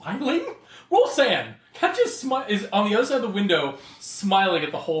smiling. Roll sand. Katya is on the other side of the window, smiling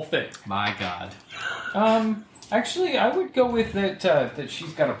at the whole thing. My God. Actually, I would go with that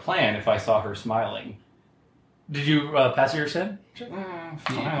she's got a plan if I saw her smiling. Did you pass your sand?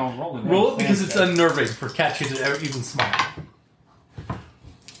 Fine, I'll roll it. Roll it because it's unnerving for Katya to ever even smile.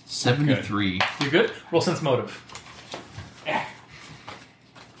 73. You good? Roll sense motive. It's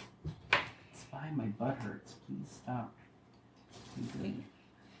fine, my butt hurts. Please stop.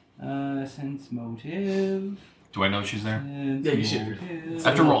 Sense motive. Do I know she's there? Yeah, you should. I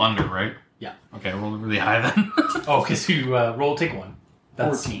have to roll under, right? Yeah. Okay, roll really high then. Oh, because you take one.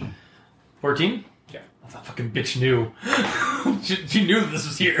 That's 14. 14? Yeah. That fucking bitch knew. she knew that this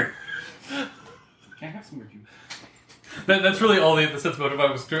was here. Can I have some more juice? That's really all the sense motive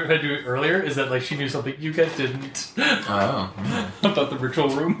I was trying to do earlier, is that like she knew something you guys didn't Oh. about the ritual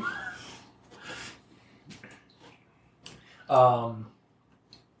room. But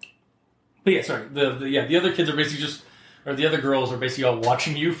yeah, sorry. The other kids are basically just, or the other girls are basically all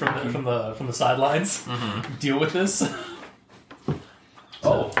watching you from the sidelines deal with this.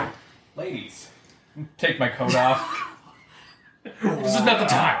 Oh, ladies, take my coat off. This is not the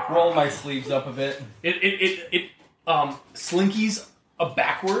time. Roll my sleeves up a bit. It slinkies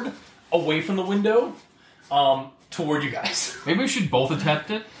backward away from the window toward you guys. Maybe we should both attempt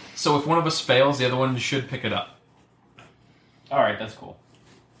it, so if one of us fails, the other one should pick it up. Alright, that's cool.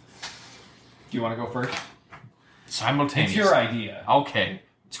 Do you want to go first? Simultaneous. It's your idea. Okay.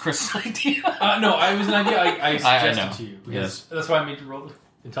 It's Chris' idea. No, it was an idea I suggested know. to you. Because Yes. That's why I made you roll the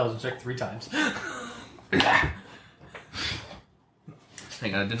intelligence check 3 times.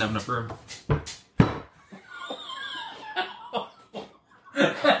 Hang on, I didn't have enough room.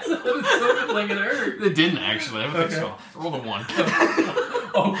 It sounded like it hurt. It didn't actually. I don't think so. I rolled a 1.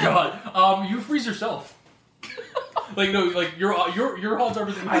 Oh god. You freeze yourself. Like no, like your Hod's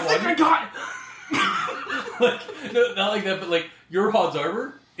armor. I think I got it. Like no, not like that, but like your Hod's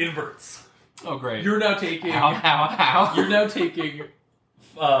armor inverts. Oh great. You're now taking. How? You're now taking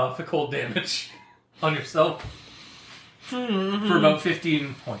for cold damage on yourself for about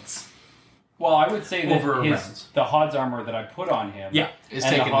 15 points. Well, I would say that Over rounds. the Hod's armor that I put on him Yeah, Is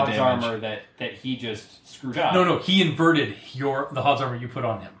and the taking the Hod's damage. armor that he just screwed up. No, he inverted the Hod's armor you put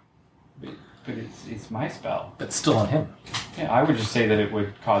on him. But it's my spell. That's still on him. Yeah, I would just say that it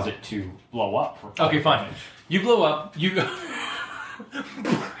would cause it to blow up. For Okay, fine. damage. You blow up. You go.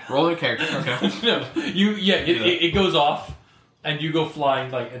 Roll the character. Okay. No, it goes off, and you go flying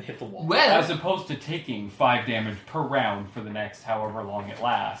like and hit the wall. As opposed to taking 5 damage per round for the next however long it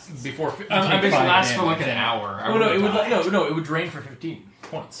lasts. Before It I'm basically lasts for damage. like an hour. I Oh no, would've it would died. no, it would drain for 15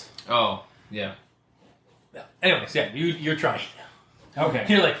 points. Oh, yeah. Yeah. Anyways, yeah, you're trying. Okay.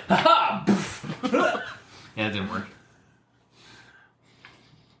 You're like, haha! Yeah, it didn't work.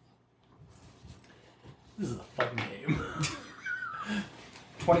 This is a fun game.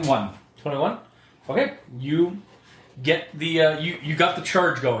 21. 21. Okay, you get the you got the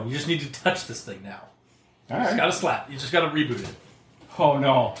charge going. You just need to touch this thing now. All You just right. gotta slap. You just gotta reboot it. Oh,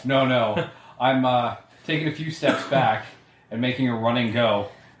 no. I'm taking a few steps back and making a running go.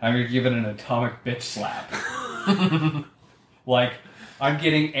 I'm going to give it an atomic bitch slap. Like, I'm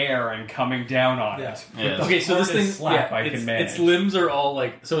getting air and coming down on Yeah. it. Yes. Okay, so this thing, Hardest slap I its, can manage. its limbs are all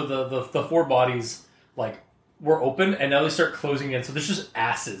like, so the 4 bodies like were open, and now they start closing in. So there's just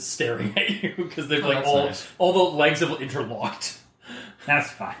asses staring at you because they've like that's all nice. all the legs have interlocked. That's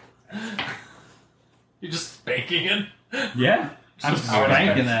fine. You're just spanking it. Yeah. I'm Just a power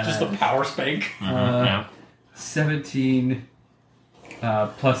spanking spank. that. Just a power spank. Yeah. 17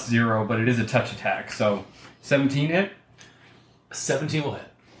 plus 0, but it is a touch attack, so 17 hit? 17 will hit.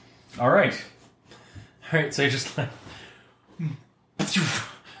 Alright. All right, so you're just like,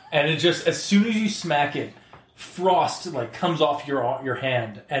 and it just as soon as you smack it, frost like comes off your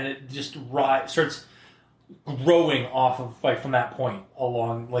hand, and it just starts growing off of like from that point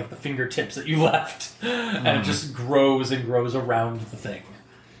along like the fingertips that you left, and it just grows and grows around the thing,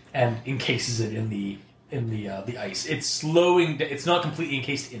 and encases it in the ice. It's slowing. It's not completely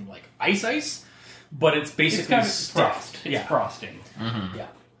encased in like ice, but it's basically stuffed. It's Yeah, frosting. yeah.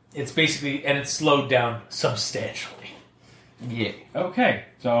 It's basically, and it's slowed down substantially. Yeah. Okay,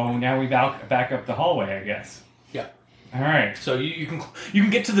 so now we back up the hallway, I guess. Yeah. Alright. So you can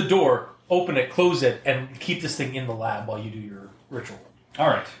get to the door, open it, close it, and keep this thing in the lab while you do your ritual.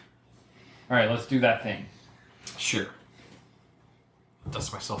 Alright. Alright, let's do that thing. Sure.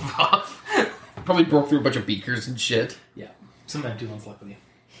 Dust myself off. Probably broke through a bunch of beakers and shit. Yeah. Some empty ones left with you.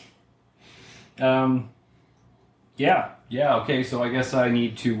 Yeah, okay, so I guess I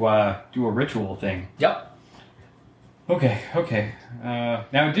need to do a ritual thing. Yep. Okay. Now,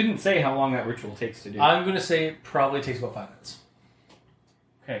 it didn't say how long that ritual takes to do. I'm going to say it probably takes about 5 minutes.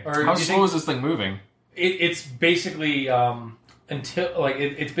 Okay. Or How do you slow think- is this thing moving? It's basically until like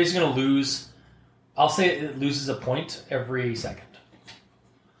it's basically going to lose. I'll say it loses a point every second.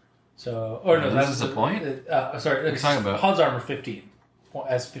 So, or no, It loses a point? Sorry, What are you talking about? Hod's armor 15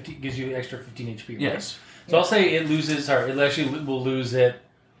 as 15 gives you extra 15 HP. Right? Yes. So I'll say it loses. Sorry, it actually will lose it.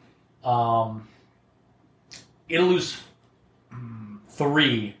 It'll lose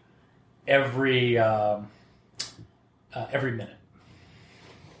 3 every minute.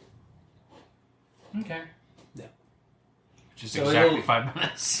 Okay. Just So exactly it'll- 5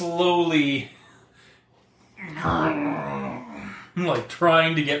 minutes. Slowly, like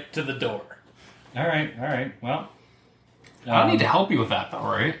trying to get to the door. Alright, well. I don't need to help you with that, though,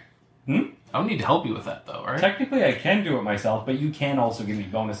 right? Hmm? I don't need to help you with that, though, right? Technically, I can do it myself, but you can also give me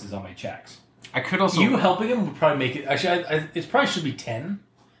bonuses on my checks. I could also... You helping him would probably make it. Actually, it probably should be 10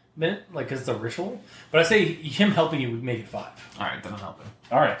 minute, like because it's a ritual. But I say him helping you would make it 5. Alright, then I'll help him.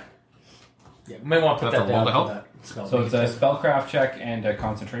 Alright. Yeah, you might want to put Do I that have to roll down. to For that spell. So Make it's it a 10. spellcraft check and a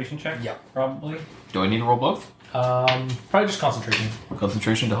concentration check? Yeah. Probably. Do I need to roll both? Probably just concentration,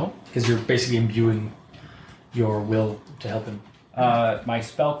 Concentration to help. because you're basically imbuing your will to help him. My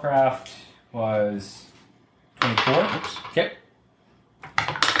spellcraft was 24. Okay.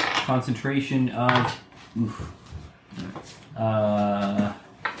 Concentration of...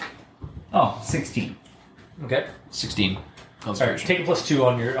 16. Okay. 16. All right. Concentration. Take a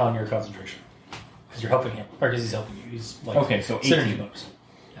 +2 on your concentration, because you're helping him, or because he's helping you. He's like Okay, so 18. synergy bonus.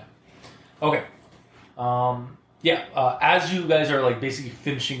 Yeah. Okay. As you guys are like basically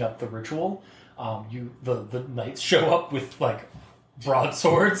finishing up the ritual, the knights show up with like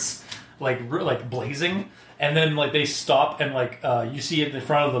broadswords, like blazing, and then like they stop and like you see in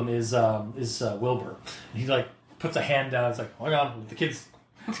front of them is Wilbur. And he like puts a hand down. It's like, hang on, let the kids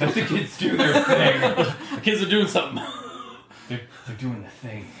do their thing. the kids are doing something. They're doing the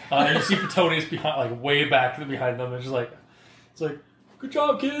thing. And you see Petonius behind, like way back behind them, and it's like, good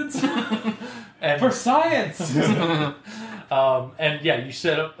job, kids. And For science! and yeah, you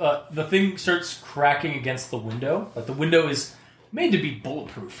set up. The thing starts cracking against the window. Like the window is made to be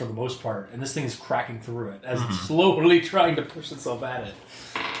bulletproof for the most part, and this thing is cracking through it as it's slowly trying to push itself at it.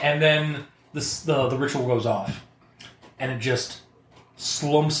 And then the ritual goes off, and it just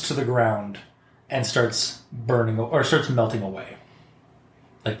slumps to the ground and starts burning or starts melting away.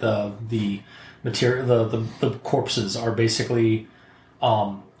 Like the material, the corpses are basically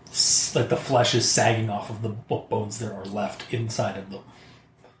like the flesh is sagging off of the bones that are left inside of them,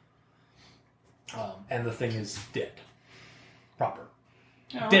 and the thing is dead, proper,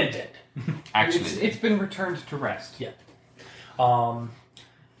 dead. Actually, It's been returned to rest. Yeah.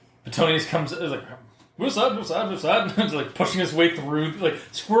 Petonius comes is like, move aside. He's like pushing his way through, like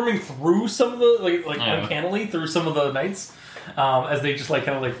squirming through some of the uncannily through some of the knights, as they just like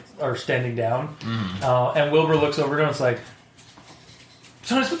kind of like are standing down. And Wilbur looks over to him and it's like,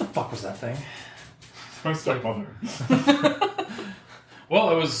 Petonius, what the fuck was that thing? My stepmother. Well,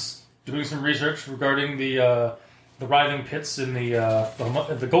 I was doing some research regarding the writhing pits in the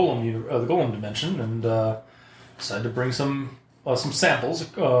golem dimension, and decided to bring some samples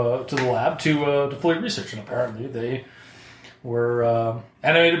to the lab to fully research. And apparently, they were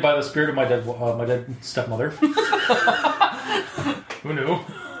animated by the spirit of my dead stepmother. Who knew?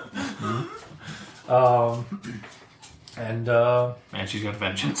 And man, she's got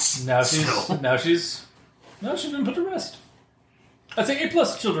vengeance. now she's been put to rest. I'd say A+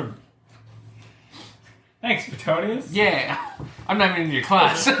 children. Thanks, Petonius. Yeah, I'm not even in your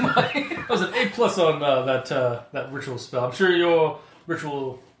class. That was an A+ on that ritual spell. I'm sure your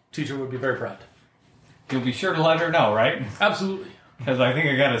ritual teacher would be very proud. You'll be sure to let her know, right? Absolutely. Because I think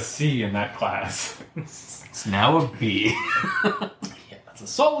I got a C in that class. It's now a B. Yeah, that's a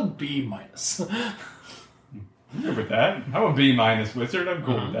solid B-. I'm good with that. I'm a B- wizard. I'm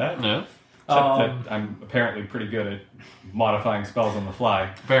cool with that. No, Except that I'm apparently pretty good at modifying spells on the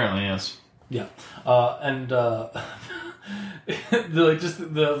fly. apparently yes. Yeah, and the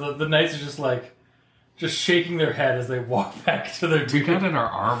knights are just shaking their head as they walk back to their We duty. got in our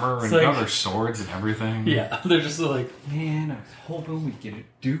armor and like- got our swords and everything. Yeah, they're just like, Man, I was hoping we'd get to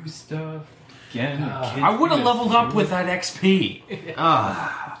do stuff again. I would have leveled up with that XP.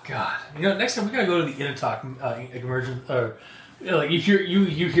 God. You know, next time we gotta go to the Inotalk immersion. Like you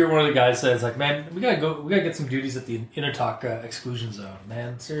hear one of the guys say, "It's like, man, we gotta get some duties at the Inotalk exclusion zone,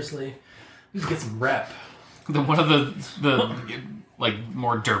 man. Seriously, we need to get some rep." Then one of the like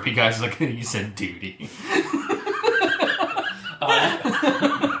more derpy guys is like, you said duty.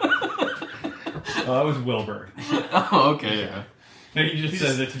 Oh, that was Wilbur. Oh, okay, yeah. He just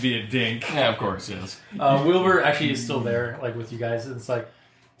says it to be a dink. Yeah, of course, yes. Wilbur actually is still there, like with you guys. And it's like,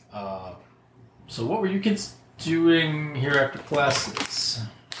 so what were you kids doing here after classes?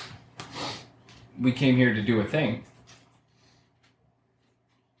 We came here to do a thing.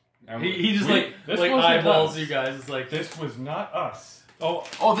 He just this wasn't eyeballs us. you guys. It's like, This was not us. oh,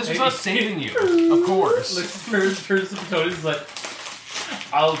 Oh, this was us saving you. Of course. turns to Petonius. Is like,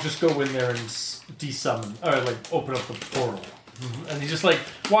 I'll just go in there and desummon or like open up the portal. And he just like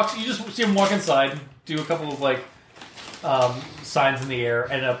walks. You just see him walk inside, do a couple of like signs in the air,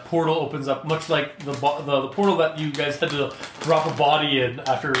 and a portal opens up, much like the portal that you guys had to drop a body in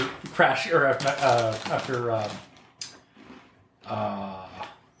after crash or after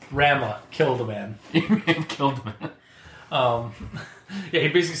Rama killed a man. You may have killed me. Yeah, he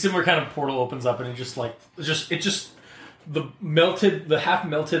basically similar kind of portal opens up, and it just the half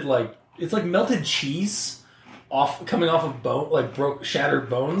melted like it's like melted cheese coming off of shattered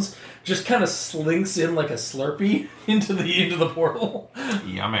bones, just kind of slinks in like a Slurpee into the portal.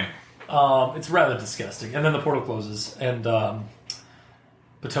 Yummy. It's rather disgusting, and then the portal closes, and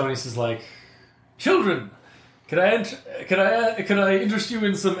Petonius is like, "Children, Could I interest you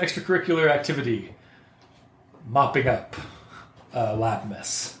in some extracurricular activity? Mopping up lab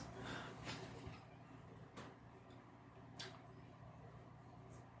mess.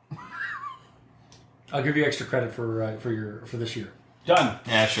 I'll give you extra credit for this year. Done.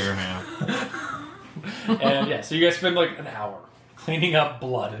 Yeah, sure, man. And yeah, so you guys spend like an hour cleaning up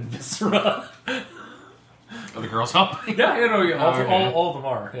blood and viscera. Are the girls helping? Yeah, Okay. all of them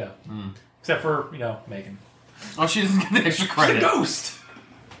are. Yeah, except for Megan. Oh, she doesn't get the extra She's a credit. ghost.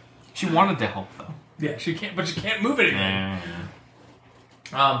 She wanted to help, though. Yeah, she can't move anything. Yeah.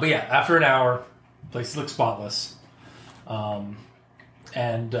 But yeah, after an hour, places look spotless. And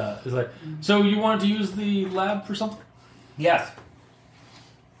it's like, so you wanted to use the lab for something? Yes.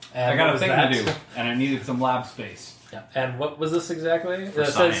 And I got what a was thing that? to do, and I needed some lab space. Yeah. And what was this exactly? It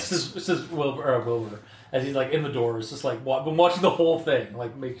science. says Wilbur, as he's like in the door. It's just like been watching the whole thing.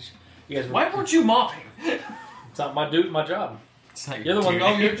 Like, make you guys. Why weren't you mopping? It's not my job. It's like, You're the one- dude,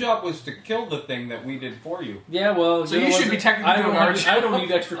 Oh, your job was to kill the thing that we did for you. Yeah, well, So you're the you ones should be that- technically I doing don't our need- I don't job. need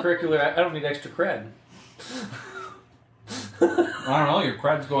extracurricular. I don't need extra cred. I don't know, your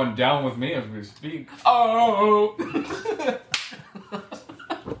cred's going down with me as we speak. Oh!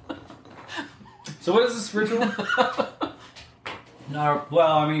 So what is this ritual? No,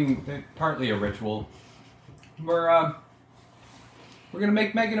 well, I mean, partly a ritual. We're gonna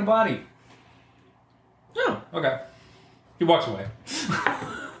make Megan a body. Oh, okay. He walks away.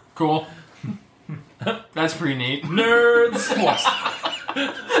 Cool. That's pretty neat. Nerds.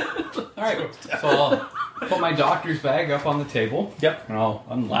 Alright, so I'll put my doctor's bag up on the table. Yep. And I'll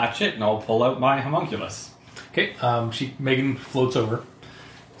unlatch it and I'll pull out my homunculus. Okay. Megan floats over.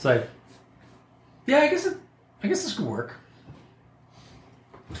 It's like, yeah, I guess this could work.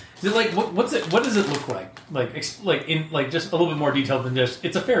 Is it like what does it look like? Like just a little bit more detailed than just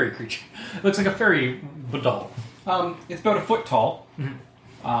it's a fairy creature. It looks like a fairy doll. It's about a foot tall.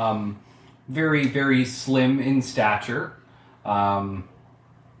 Very, very slim in stature. Oh,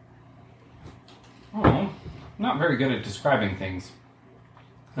 not very good at describing things.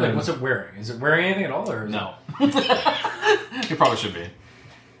 Like, what's it wearing? Is it wearing anything at all, or is No. You probably should be.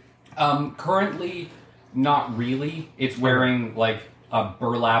 Currently, not really. It's wearing like a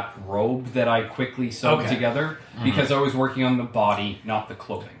burlap robe that I quickly sewed Okay. together because I was working on the body, not the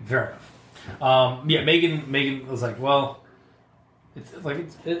clothing. Fair enough. Yeah, Megan was like, well,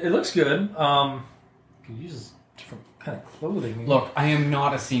 it looks good. Could use different kind of clothing. Look, I am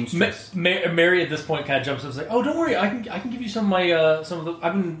not a seamstress. Mary at this point kind of jumps up and is like, "Oh, don't worry, I can give you some of my some of the.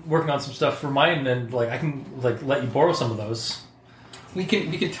 I've been working on some stuff for mine, and like I can like let you borrow some of those." We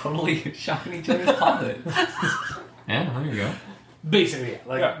can totally shop in each other's closets. Yeah, there you go. Basically,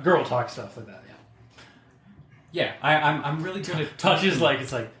 yeah, girl talk stuff like that. Yeah, Yeah, I'm really good at touches like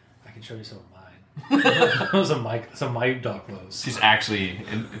it's like I can show you some of mine. some of my dog clothes. She's actually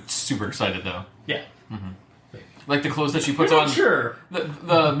super excited, though. Yeah, Like the clothes that she puts I'm on. not sure. The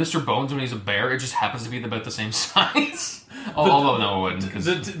Mr. Bones when he's a bear, it just happens to be about the same size. Although no, it wouldn't. 'Cause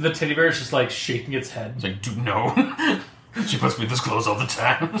The teddy bear is just like shaking its head. it's like, dude, no. She puts me this clothes all the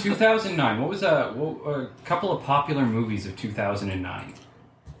time. 2009. What was a couple of popular movies of 2009?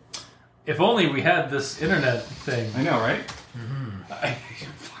 If only we had this internet thing. I know, right?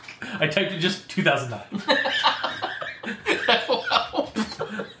 I typed in just 2009.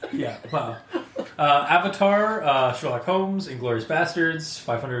 Yeah, wow. Avatar, Sherlock Holmes, Inglourious Bastards,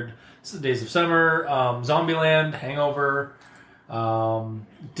 500 Days of Summer, Zombieland, Hangover,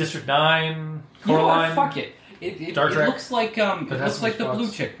 District 9, You know Coraline. what? Fuck it. It Star Trek. looks like has looks some like the spots.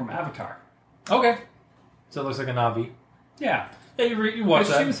 blue chick from Avatar. Okay. So it looks like a Navi. Yeah, Yeah, you watch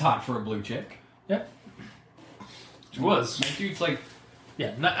but she that. was hot for a blue chick. Yeah. She was. My dude's like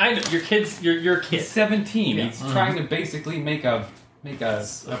Yeah, I know. Your kid's your kid. he's 17. Yeah. He's trying to basically make a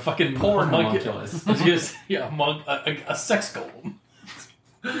A fucking porn monkey- homunculus. It's just, yeah, a sex golem.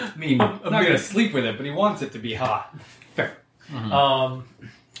 I mean, I'm not gonna sleep with it, but he wants it to be hot. Fair.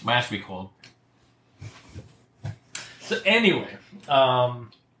 Might have to be cold. So anyway,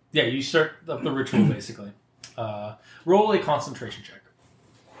 yeah, you start the ritual basically. Roll a concentration check.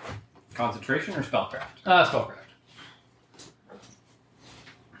 Concentration or spellcraft? Spellcraft.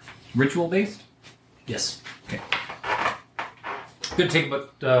 Ritual based. Yes. Okay. Good take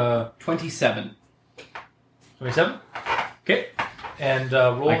about 27. 27. Okay. And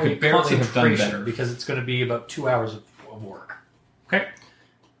roll I a could barely have done concentration better. because it's going to be about 2 hours of work. Okay.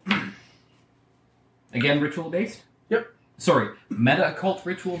 Again, ritual based. Yep. Sorry, meta occult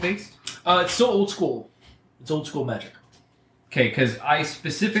ritual based. It's still old school. It's old school magic. Okay, because I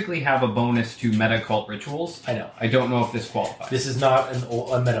specifically have a bonus to meta occult rituals. I know. I don't know if this qualifies. This is not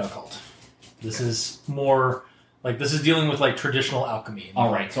a meta occult. This is more Like, this is dealing with, like, traditional alchemy.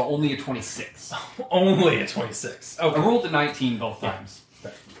 All right, so only a 26. Only a 26. I Okay. rolled a 19 both times.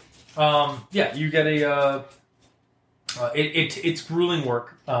 Yeah, you get a... it's grueling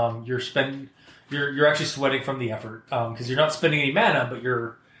work. You're actually sweating from the effort because you're not spending any mana, but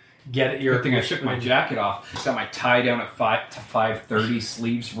you're Good thing I took my jacket off. Got my tie down at 5:30,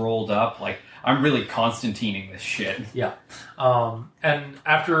 sleeves rolled up. Like, I'm really Constantining this shit. Yeah. And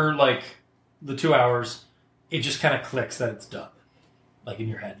after, like, the 2 hours, it just kind of clicks that it's done. Like, in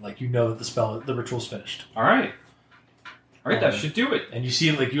your head. Like, you know that the ritual's finished. All right, that should do it. And you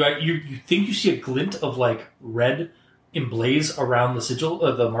see, like, you think you see a glint of, like, red emblaze around the sigil,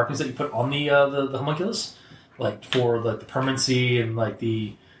 the markings that you put on the homunculus, like, for, like, the permanency and, like,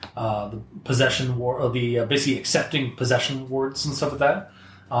 the possession war, or the basically accepting possession wards and stuff like that.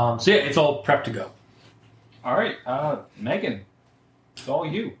 So yeah, it's all prepped to go. All right, Megan, it's all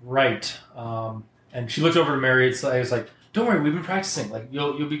you. Right. And she looked over to Mary. I was like, "Don't worry, we've been practicing. Like,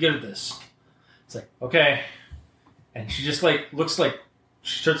 you'll be good at this." It's like, okay. And she just, like, looks like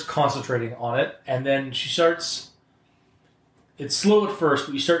she starts concentrating on it, and then she starts. It's slow at first,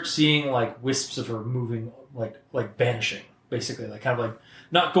 but you start seeing, like, wisps of her moving, like vanishing, basically, like, kind of like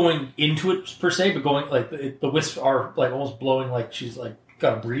not going into it per se, but going, like, the wisps are, like, almost blowing, like she's, like,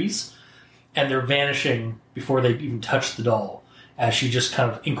 got a breeze, and they're vanishing before they even touch the doll, as she just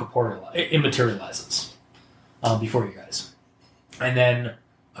kind of immaterializes before you guys. And then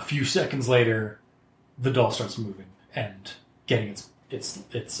a few seconds later, the doll starts moving and getting it's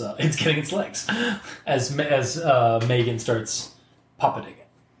getting its legs as Megan starts puppeting it.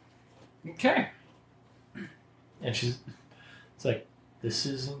 Okay. And it's like, "This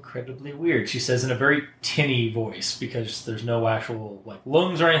is incredibly weird," she says in a very tinny voice, because there's no actual, like,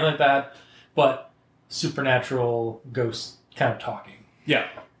 lungs or anything like that, but supernatural ghost kind of talking. Yeah.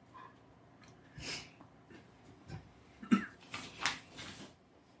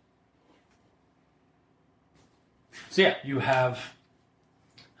 So yeah, you have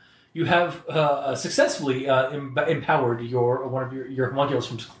successfully empowered one of your homunculus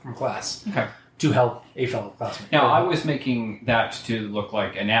from class. Okay. To help a fellow classmate. Now, I was making that to look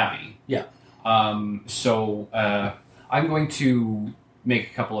like a navvy. Yeah. So I'm going to make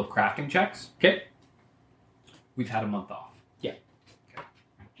a couple of crafting checks. Okay. We've had a month off. Yeah.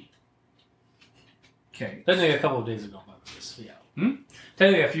 Okay. Technically, a couple of days have gone by for this. But yeah. Hmm?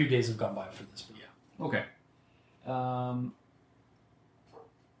 Technically, a few days have gone by for this, but yeah. Okay.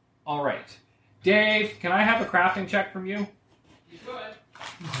 All right. Dave, can I have a crafting check from you? You could.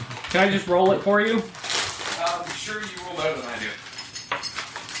 Can I just roll it for you? Sure, you roll better than I do.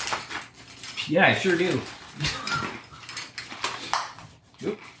 Yeah, I sure do.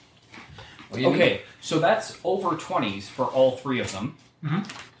 Oop. Okay, so that's over 20s for all three of them. Mm-hmm.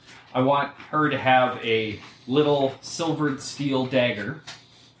 I want her to have a little silvered steel dagger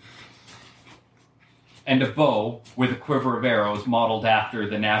and a bow with a quiver of arrows modeled after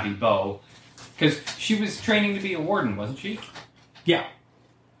the Navi bow. Because she was training to be a warden, wasn't she? Yeah.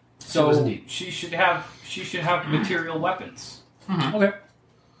 So was indeed. she should have material weapons. Mm-hmm. Okay.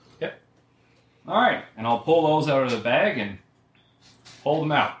 Yep. All right, and I'll pull those out of the bag and hold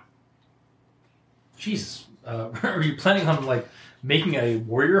them out. Jesus. Are you planning on, like, making a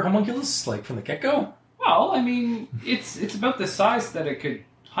warrior homunculus, like, from the get-go? Well, I mean, it's about the size that it could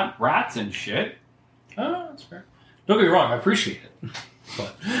hunt rats and shit. Oh, that's fair. Don't get me wrong, I appreciate it.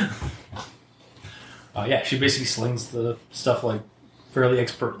 But, yeah, she basically slings the stuff, like, fairly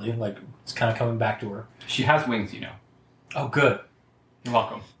expertly. Like, it's kind of coming back to her. She has wings, you know. Oh, good. You're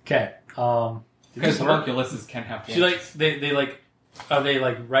welcome. Okay. Because homunculuses can have wings. She, like, they like, are they,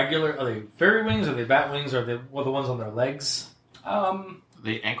 like, regular, are they fairy wings, are they bat wings, are they, what are the ones on their legs?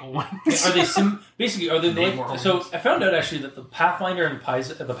 The ankle wings. Are they basically, are they, Name like, more so wings. I found out, actually, that the Pathfinder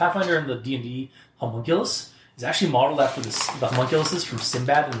and the D&D homunculus is actually modeled after the homunculuses from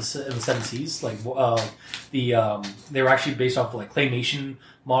Sinbad in the Seven Seas. Like, they were actually based off of, like, claymation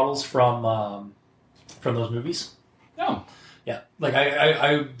models from those movies. No. Yeah, like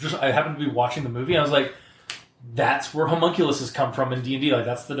I happened to be watching the movie, and I was like, that's where homunculuses come from in D&D. Like,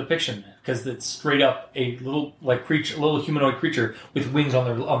 that's the depiction, because it's straight up a little, like, creature, a little humanoid creature with wings on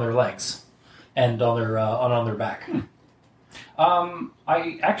their legs and on their back.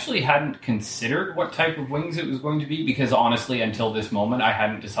 I actually hadn't considered what type of wings it was going to be, because honestly, until this moment, I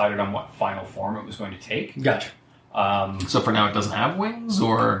hadn't decided on what final form it was going to take. Gotcha. So for now, it doesn't have wings,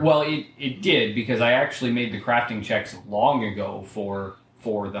 or Well, it did, because I actually made the crafting checks long ago for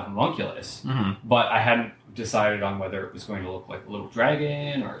the homunculus, but I hadn't decided on whether it was going to look like a little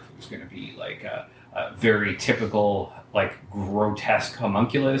dragon, or if it was going to be like a very typical, like, grotesque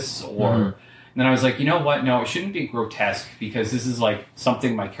homunculus, or then I was like, you know what? No, it shouldn't be grotesque because this is like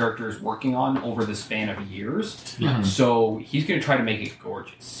something my character is working on over the span of years. Yeah. So he's going to try to make it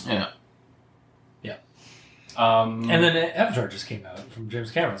gorgeous. Yeah. And then Avatar just came out from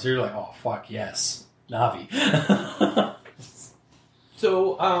James Cameron, so you're like, oh fuck yes, Navi.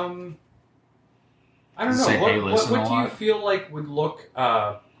 So, I don't know. Say hey, What listen a do you lot. feel like would look...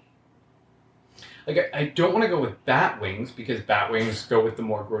 like, I don't want to go with bat wings, because bat wings go with the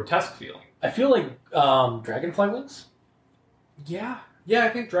more grotesque feeling. I feel like dragonfly wings. Yeah. Yeah, I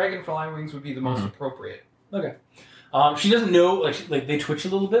think dragonfly wings would be the most appropriate. Okay. She doesn't know, like they twitch a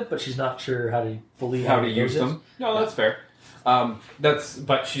little bit, but she's not sure how to fully How to use them. No, that's fair.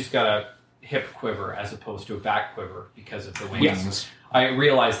 But she's got a hip quiver as opposed to a back quiver because of the wings. Wings. I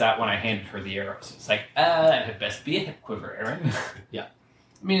realized that when I handed her the arrows. It's like, it had best be a hip quiver, Aaron. I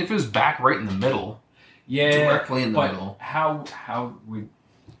mean, if it was back right in the middle, Yeah, directly in the but middle. How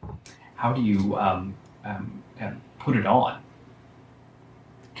do you put it on?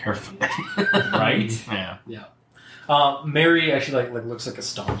 Carefully. Right? Yeah. Mary actually like looks like a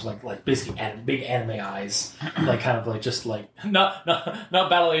stomp, like basically big anime eyes, like kind of like just like not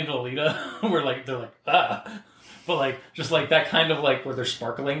Battle Angel Alita, where like they're like but like just like that kind of like where they're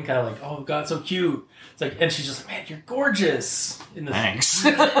sparkling, kind of like, oh god, so cute. It's like, and she's just like, man, you're gorgeous in this. Thanks.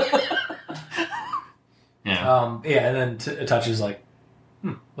 Yeah, and then Itachi's like,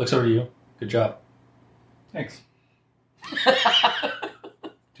 looks over to you. Good job. Thanks.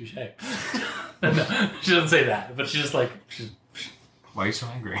 Touche. No, she doesn't say that, but she's just like, Why are you so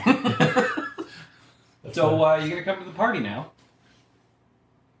angry? So, you gonna come to the party now?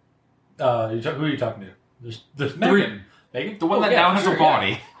 who are you talking to? There's Megan. three. Megan? The one that now has a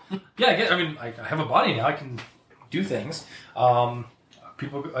body. Yeah, I have a body now. I can do things.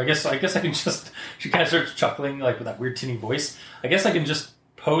 People, I guess I can just. She kind of starts chuckling, like with that weird tinny voice. I guess I can just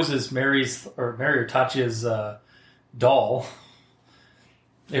pose as Mary or Tachia's doll.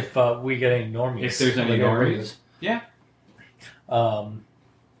 If we get any normies. If there's any normies. Yeah.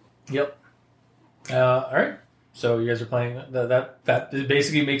 Yep. All right. So you guys are playing that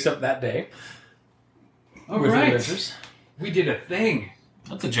basically makes up that day. All with right. adventures. We did a thing.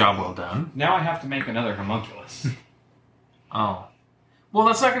 That's a job well done. Now I have to make another homunculus. Oh. Well,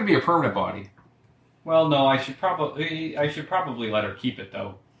 that's not going to be a permanent body. Well, no, I should probably let her keep it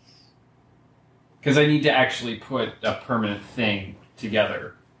though, because I need to actually put a permanent thing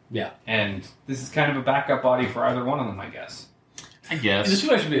together. Yeah. And this is kind of a backup body for either one of them, I guess. I guess. This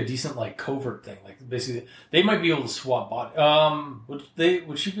would actually be a decent like covert thing. Like basically, they might be able to swap body.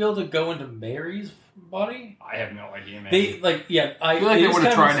 Would she be able to go into Mary's body? I have no idea, man. I feel like they would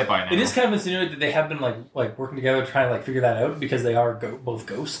have tried it by now. It is kind of insinuated that they have been like working together trying to like figure that out because they are both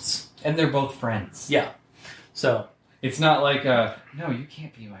ghosts. And they're both friends. Yeah. So It's not like, no, you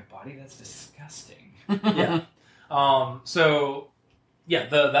can't be my body. That's disgusting. yeah. So yeah,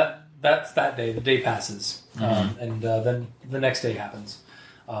 that's that day. The day passes, and then the next day happens.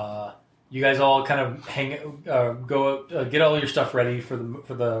 You guys all kind of go out, get all your stuff ready for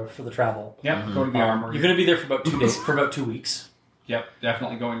the travel. Yep, go to the armory. You're going to be there for about 2 days, for about 2 weeks. Yep,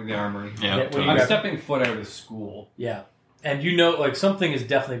 definitely going to the armory. Yeah. what do you I'm got? stepping foot out of school. Yeah, and you know, like something has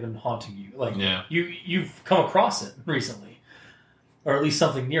definitely been haunting you. Like you've come across it recently, or at least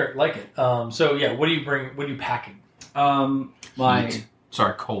something near it like it. So yeah, what do you bring? What are you packing? Colt.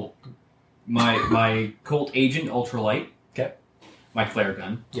 My Colt Agent Ultralight. Okay. My flare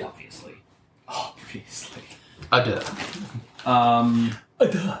gun. Yeah. Obviously.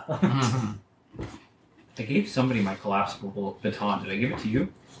 I gave somebody my collapsible baton. Did I give it to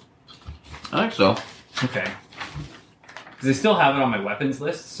you? I think so. Okay. Because I still have it on my weapons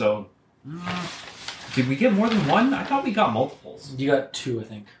list, so... Did we get more than one? I thought we got multiples. You got 2, I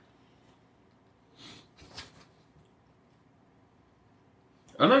think.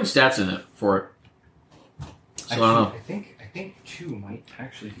 I don't know any stats in it for it. So Actually, I don't know. I think 2 might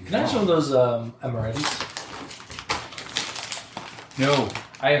actually be Can I have some of those Emerites? No,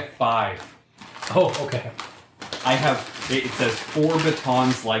 I have 5. Oh, okay. I have... It says 4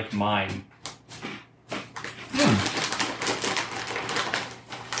 batons like mine.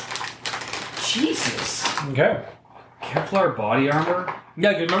 Jesus. Okay. Kevlar body armor?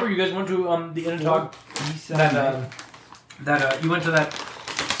 Yeah, 'cause remember you guys went to the Innitalk that you went to that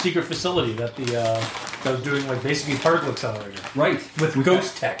secret facility that that was doing like basically particle accelerator Right. with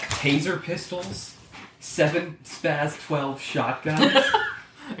ghost tech. Taser pistols, 7 Spaz 12 shotguns.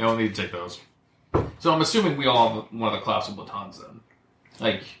 You don't need to take those. So I'm assuming we all have one of the collapsible batons then.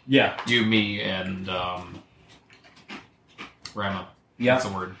 Like, Yeah. you, me, and Rama. Yeah. That's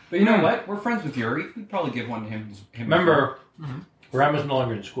the word. But you know what? We're friends with Yuri. We'd probably give one to him. Remember, Rama's no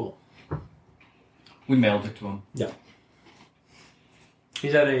longer in school. We mailed it to him.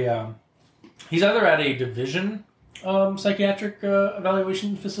 He's at a he's either at a division psychiatric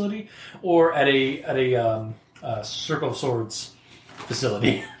evaluation facility or at a Circle of Swords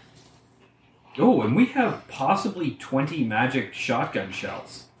facility. Oh, and we have possibly 20 magic shotgun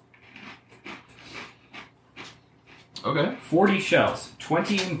shells. Okay. 40 shells.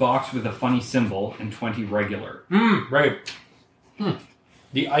 20 in box with a funny symbol and 20 regular. Right.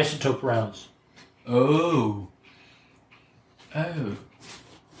 The isotope rounds. Oh. Oh.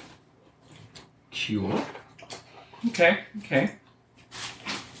 Cool. Okay.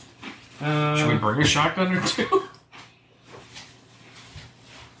 Should we bring a shotgun or two?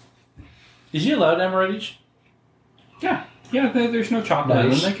 Is he allowed emerald each? Yeah, there's no chocolate in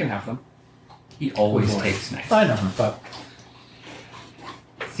them. Nice. They can have them. He always Good boy. takes snacks. I know, but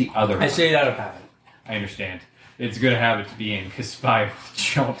It's the other I one. say it out of habit. I understand. It's a good habit to be in, because Spy will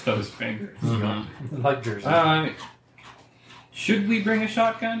jump those fingers. Like Jersey. Should we bring a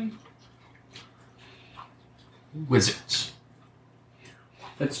shotgun? Wizards.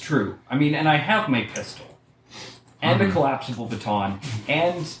 That's true. I mean, and I have my pistol. And a collapsible baton.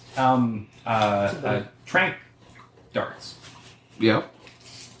 And tranq darts. Yep.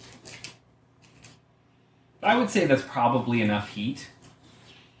 I would say that's probably enough heat.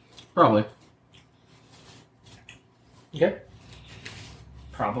 Probably. Okay.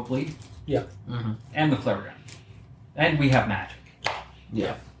 Probably. Yeah. And the flare gun. And we have magic.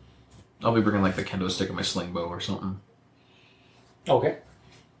 Yeah. I'll be bringing like the kendo stick and my sling bow or something. Okay.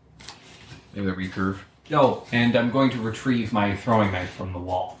 Maybe the recurve. Oh, and I'm going to retrieve my throwing knife from the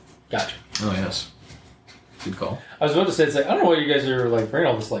wall. Gotcha. Oh yes. Good call. I was about to say, it's like, I don't know why you guys are like bringing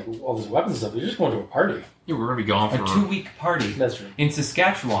all this weapons and stuff. You're just going to a party. Yeah, we're gonna be gone A for 2-week party That's true. in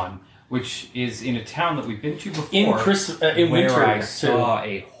Saskatchewan, which is in a town that we've been to before. In where winter, I too. saw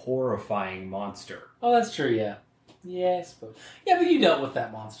a horrifying monster. Oh, that's true. Yeah. Yeah, I suppose. Yeah, but you dealt with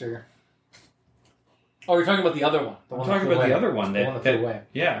that monster. Oh, you're talking about the other one. I'm talking about the other one The one that flew away.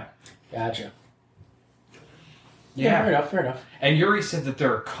 Yeah. Gotcha. Yeah. Fair enough. And Yuri said that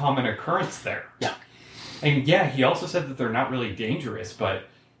they're a common occurrence there. Yeah. And yeah, he also said that they're not really dangerous, but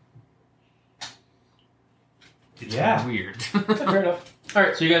It's yeah. weird. Fair enough. All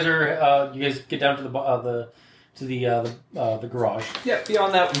right, so you guys are you guys get down to the garage. Yeah,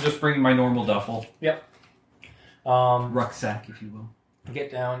 beyond that, I'm just bringing my normal duffel. Yep. Rucksack, if you will.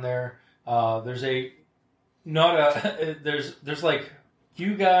 Get down there. There's there's like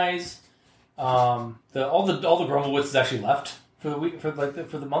you guys. All the Grumblewits actually left for the week for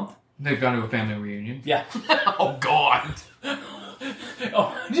the month. They've gone to a family reunion. Yeah. Oh God.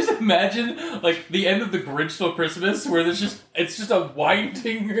 Oh, just imagine like the end of the Grinch Stole Christmas, where it's just a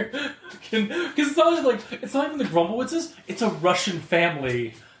winding, because it's not even the Grumblewitzes, it's a Russian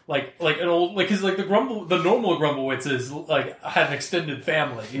family, like an old because like the normal Grumblewitzes like had an extended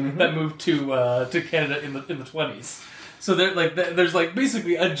family that moved to Canada in the 20s, so there's like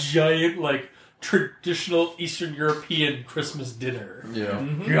basically a giant like traditional Eastern European Christmas dinner. Yeah.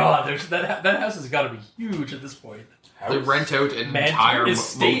 God, that house has got to be huge at this point. They rent out an Man, entire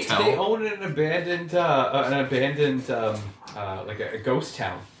estate. motel. They own an abandoned like a ghost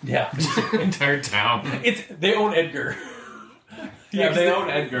town. Yeah. entire town. They own Edgar. Yeah, 'cause they own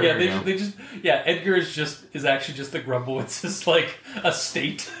Edgar. Yeah, they just Edgar is actually just the Grumblewitz's like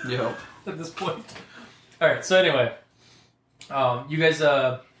estate Yeah. at this point. All right, so anyway, you guys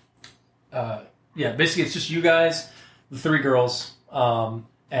basically it's just you guys, the three girls,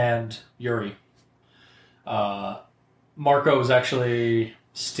 and Yuri. Marco is actually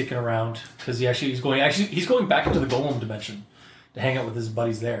sticking around because he's going back into the Golem dimension to hang out with his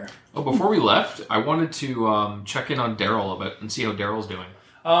buddies there. Oh, before we left, I wanted to check in on Daryl a bit and see how Daryl's doing.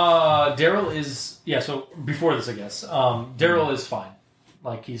 Daryl is so before this, I guess, Daryl is fine.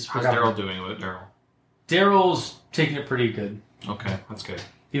 Like he's How's Daryl doing with it, Daryl? Daryl's taking it pretty good. Okay, that's good.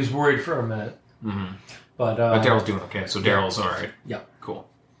 He was worried for a minute, but Daryl's doing okay, so Daryl's all right. Yeah, Cool.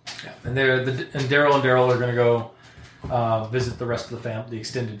 yeah. And Daryl are going to go visit the rest of the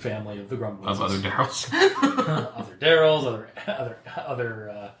extended family of the Grumblers. Of other Daryls. Other Daryls,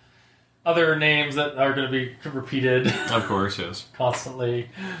 other names that are going to be repeated Of course, yes. constantly.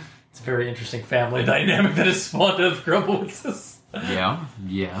 It's a very interesting family dynamic that is spawned out of Grumblers. Yeah.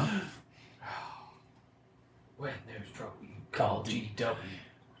 When there's trouble, you Call GW.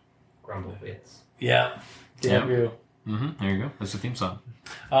 Grumblebits. Yeah, damn Yep. you. There you go. That's the theme song.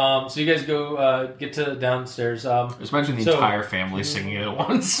 So you guys go get to downstairs. Just imagine the entire family singing it at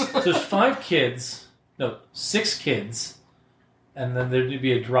once. So there's 6 kids, and then there'd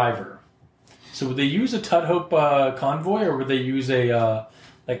be a driver. So would they use a Tut Hope convoy, or would they use a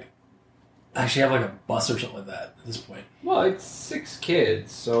actually have like a bus or something like that at this point. Well, it's 6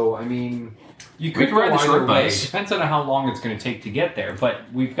 kids, so I mean, you We could can go ride the either short way. bus. Depends on how long it's going to take to get there. But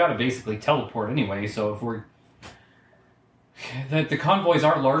we've got to basically teleport anyway. So if we're the convoys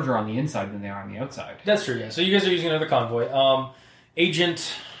are larger on the inside than they are on the outside. That's true, yeah. So you guys are using another convoy.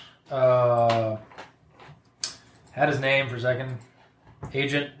 Agent had his name for a second.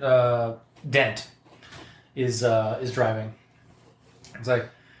 Agent Dent is driving. It's like,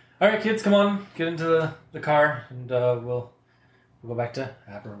 all right, kids, come on, get into the car, and we'll go back to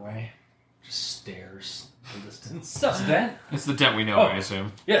Aberway. Just stares in the distance. What's that? It's the Dent we know, Oh. I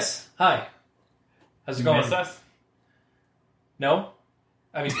assume. Yes. Hi. How's it You going? miss us? No.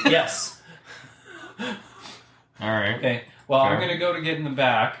 I mean, yes. All right. Okay. Well, Fair. I'm going to go to get in the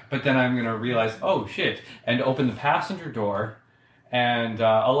back, but then I'm going to realize, oh shit, and open the passenger door, and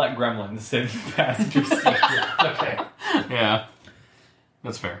I'll let Gremlin sit in the passenger seat, Okay. Yeah.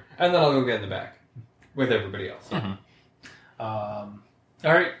 That's fair. and then I'll go get in the back with everybody else. All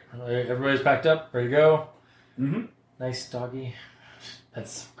right. Everybody's packed up, ready to go. Mm-hmm. Nice doggy.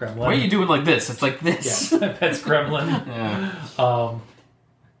 That's Gremlin. Why are you doing like this? It's like this. Yeah, that's Gremlin. Yeah.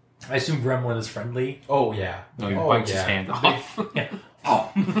 I assume Gremlin is friendly. Oh yeah. No, he Oh, bites yeah. his hand off. Yeah. Oh.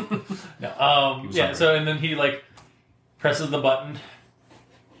 No. was Yeah. hungry. So and then he like presses the button,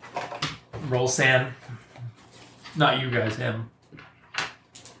 rolls sand. Not you guys, him.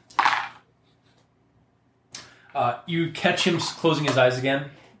 You catch him closing his eyes again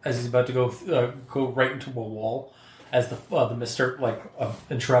as he's about to go right into a wall as the mist start like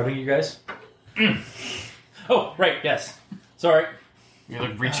enshrouding you guys. Oh, right, yes. Sorry. You're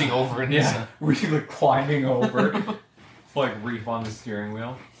like reaching over and Yeah. We're like climbing over. It's like reef on the steering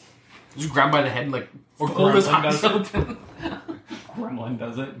wheel. just grab by the head and like Or hold his Gremlin eyes does it. open. Gremlin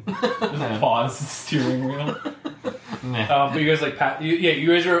does it. Just pause the steering wheel. Nah. But you guys like you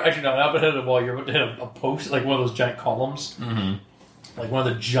guys are actually not up ahead of the wall. You're about to hit a post, like one of those giant columns, like one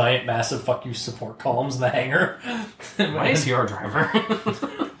of the giant, massive "fuck you" support columns in the hangar. Why is he our driver?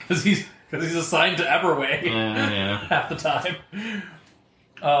 Because he's assigned to Aberway Yeah. half the time.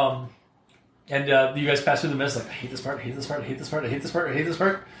 And you guys pass through the mist like I hate this part, I hate this part, I hate this part, I hate this part, I hate this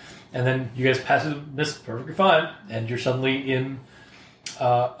part, and then you guys pass through the mist perfectly fine, and you're suddenly in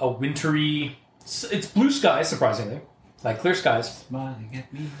a wintry. It's blue skies, surprisingly, like clear skies. Smiling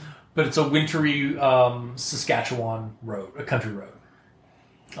at me. But it's a wintry Saskatchewan road, a country road.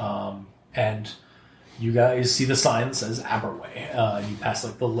 And you guys see the sign that says Aberway. You pass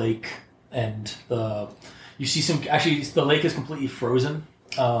like the lake and you see some, actually the lake is completely frozen.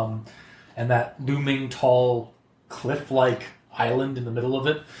 And that looming tall cliff-like island in the middle of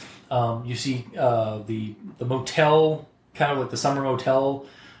it. You see the motel, kind of like the summer motel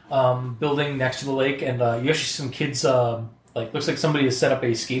building next to the lake. And you actually see some kids, looks like somebody has set up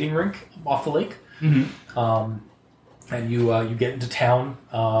a skating rink off the lake. Mm-hmm. And you get into town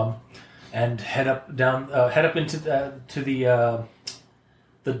and head up into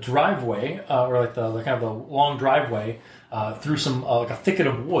the driveway, or like the kind of the long driveway through some like a thicket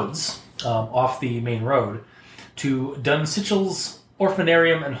of woods off the main road to Dunsitchel's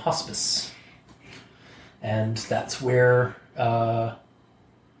Orphanarium and Hospice, and that's where.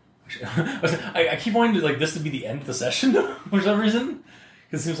 I keep wanting to this to be the end of the session for some reason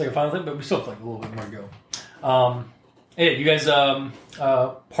because it seems like a final thing, but we still have like a little bit more to go. Yeah, you guys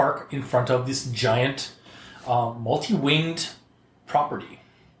park in front of this giant multi-winged property.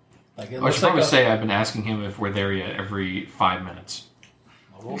 Like it I should probably say I've been asking him if we're there yet every 5 minutes.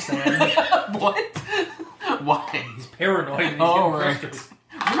 Roll sand. What? Why? He's paranoid. And he's Oh, getting right. frustrated.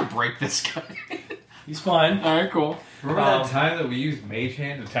 I'm gonna break this guy. He's fine. Alright, cool. Remember that time that we used Mage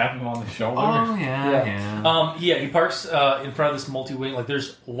Hand to tap him on the shoulder? Oh, yeah. He parks in front of this multi-wing. Like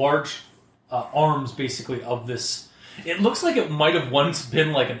there's large arms, basically, of this. It looks like it might have once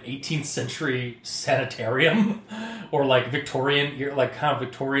been like an 18th century sanitarium or like Victorian, like kind of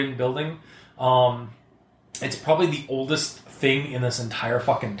Victorian building. It's probably the oldest thing in this entire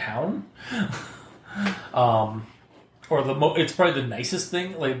fucking town. It's probably the nicest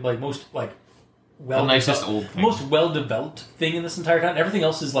thing, like most like The nicest old thing. most well-developed thing in this entire town. Everything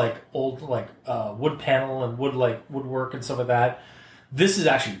else is like old, like wood panel and woodwork and stuff like that. This is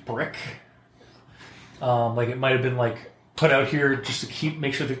actually brick. Like it might have been like put out here just to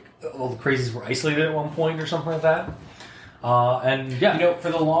make sure that all the crazies were isolated at one point or something like that. And yeah, You know,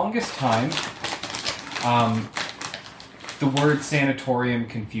 for the longest time, the word sanatorium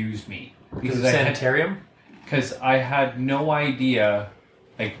confused me because sanitarium. Because I had no idea,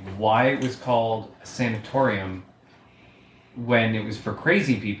 like, why it was called a sanatorium when it was for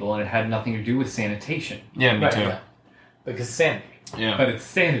crazy people and it had nothing to do with sanitation. Yeah, me Right, too. yeah. because sanity. Yeah. But it's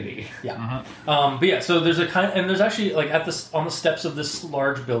sanity. Yeah. But yeah, so there's there's actually like on the steps of this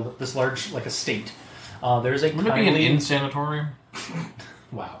large like estate. There's a Wouldn't it be an insanatorium?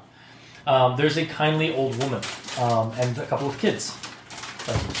 Wow. There's a kindly old woman and a couple of kids,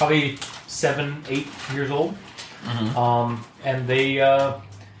 like probably 7, 8 years old, and they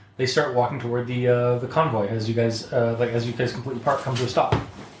start walking toward the convoy as you guys completely come to a stop.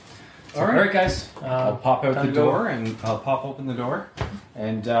 So, all right, guys. I'll pop out the door and I'll pop open the door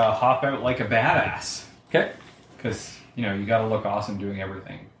and hop out like a badass. Okay. Because you got to look awesome doing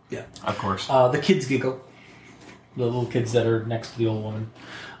everything. Yeah. Of course. The kids giggle. The little kids that are next to the old woman.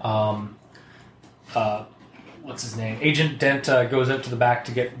 What's his name? Agent Dent goes out to the back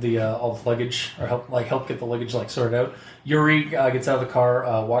to get the all the luggage, or help get the luggage sorted out. Yuri gets out of the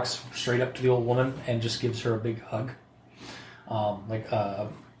car, walks straight up to the old woman, and just gives her a big hug. I'm gonna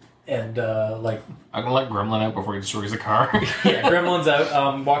let Gremlin out before he destroys the car. Yeah, Gremlin's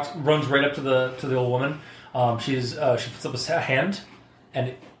out. Runs right up to the old woman. She puts up a hand,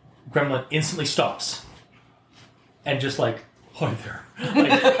 and Gremlin instantly stops, and just like, hi there. Like,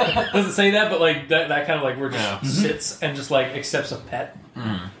 doesn't say that, but like that kind of like where just sits and just like accepts a pet.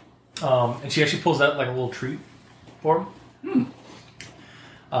 And she actually pulls out like a little treat for him.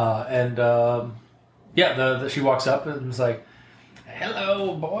 She walks up and is like,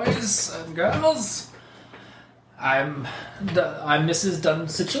 "Hello, boys and girls. I'm Mrs.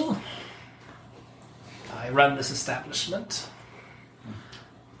 Dunsitchell. I run this establishment."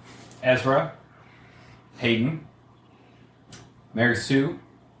 Ezra, Hayden, Mary Sue,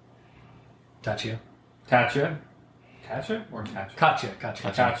 Tatcha. Tatcha or Tatcha? Katya.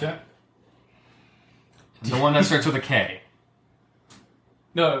 Tatcha. The one that starts with a K.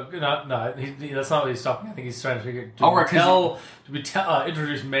 No. That's not what he's talking. I think he's trying to figure.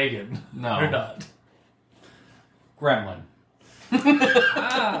 Introduce Megan? No, or not. Gremlin.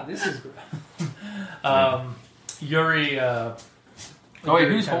 This is. Yuri.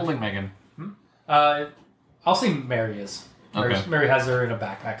 Who's holding Megan? I'll say Mary is. Okay. Mary has her in a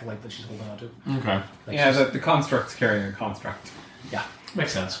backpack like that she's holding onto. Okay. The construct's carrying a construct. Yeah.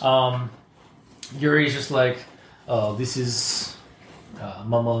 Makes sense. Yuri's just like, this is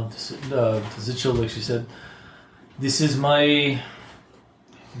Mama Zichel, like she said. This is my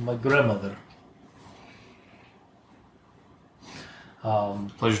grandmother.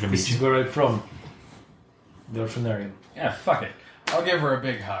 Pleasure to meet This is you. where I'm from. The orphanarium. Yeah, fuck it. I'll give her a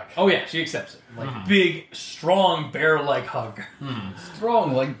big hug. Oh yeah, she accepts it. Like big, strong, bear-like hug.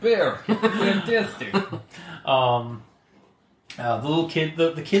 Strong like bear. Fantastic. The little kid,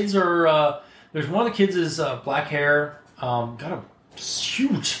 the kids are. There's one of the kids is black hair, got a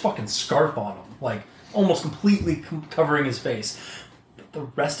huge fucking scarf on him, like almost completely covering his face. But the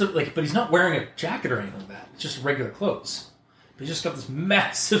rest of but he's not wearing a jacket or anything like that. It's just regular clothes. But he just got this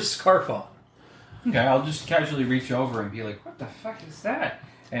massive scarf on. Okay, I'll just casually reach over and be like, "What the fuck is that?"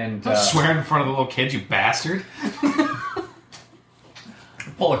 And Don't swear in front of the little kids, you bastard.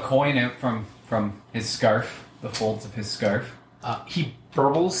 pull a coin out from his scarf, the folds of his scarf. He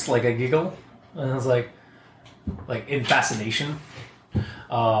burbles like a giggle, and it's like in fascination.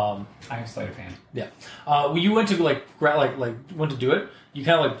 I have sleight of hand. Yeah. When you went to went to do it, you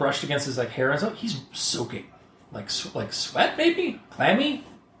kind of like brushed against his like hair and stuff. He's soaking, like sweat, maybe clammy.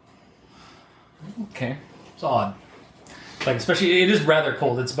 Okay. It's odd. Like especially, it is rather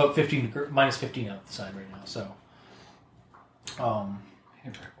cold. It's about minus 15 outside right now. So.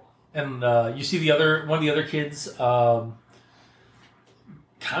 And you see one of the other kids, kind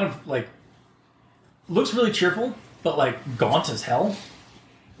of like looks really cheerful, but like gaunt as hell.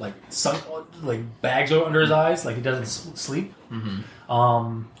 Like bags under his eyes, like he doesn't sleep.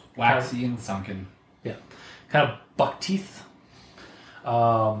 Mm-hmm. Waxy and sunken. Yeah, kind of buck teeth.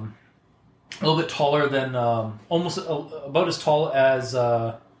 A little bit taller than almost about as tall as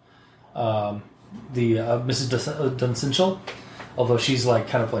the Mrs. Dunsinchel, although she's like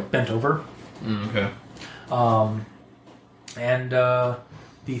kind of like bent over. Okay. And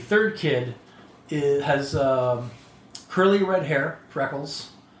the third kid has curly red hair, freckles.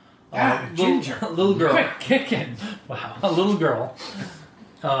 Ginger. Little girl. Quick kicking. Wow. A little girl.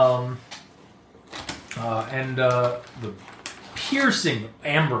 And the piercing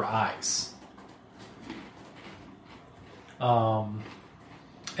amber eyes.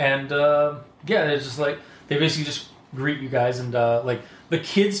 It's just like they basically just greet you guys, and like the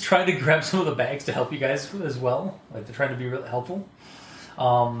kids try to grab some of the bags to help you guys as well. Like they're trying to be really helpful.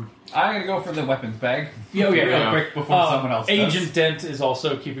 I'm gonna go for the weapons bag. Yeah, real quick before someone else does. Agent Dent is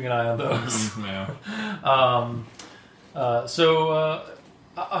also keeping an eye on those. Yeah.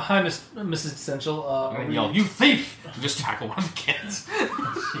 Hi, Mrs. Essential. And yell, "You thief!" And just tackle one of the kids.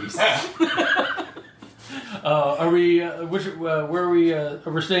 Are we? Where are we?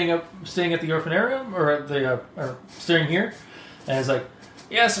 We're staying at the orphanarium, or at the? Or staying here? And it's like,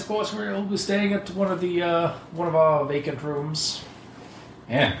 yes, of course, we'll be staying at one of our vacant rooms.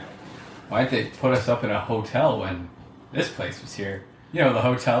 Yeah. Why'd they put us up in a hotel when this place was here? You know, the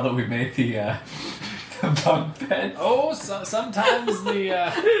hotel that we made the bunk beds? Oh, sometimes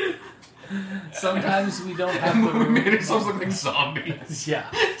sometimes we don't have the We room. made ourselves look like zombies. Yeah.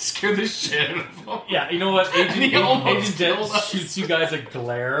 Scared the shit out of them. Yeah, you know what? He almost Agent Dent killed us. shoots you guys a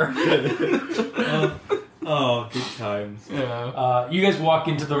glare. Oh, good times. Yeah. You guys walk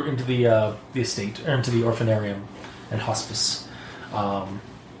into the estate, or into the orphanarium and hospice,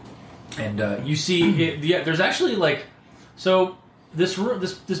 and you see it, there's actually so this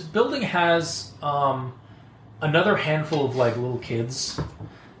building has another handful of little kids,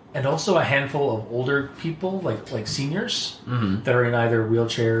 and also a handful of older people like seniors that are in either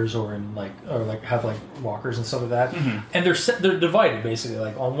wheelchairs or in have walkers and stuff like that, and they're divided basically.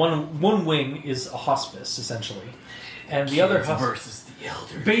 On one wing is a hospice essentially, and the other versus the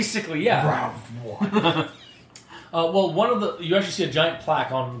elder. basically Round one. You actually see a giant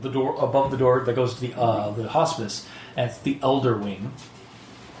plaque on the door above the door that goes to the hospice, and it's the elder wing,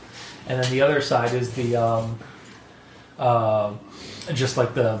 and then the other side is the just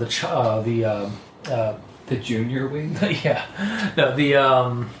like the junior wing? yeah, no, the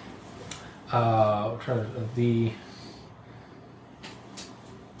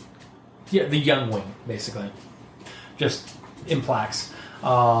young wing basically, just in plaques.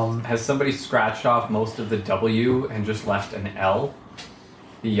 Has somebody scratched off most of the W and just left an L?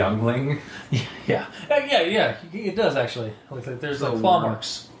 The youngling? Yeah, it does actually. There's So claw weird.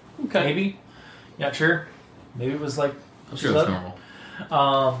 marks. Okay. Maybe, not sure. Maybe it was I'm sure that's normal.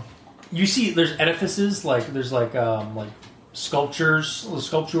 You see, there's edifices there's sculptures,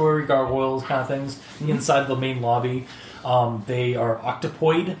 sculptuary gargoyles kind of things inside the main lobby. They are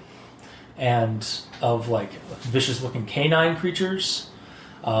octopoid and of vicious-looking canine creatures.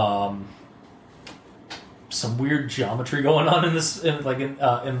 Some weird geometry going on in this,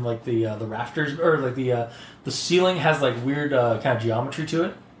 the rafters, or the ceiling has weird kind of geometry to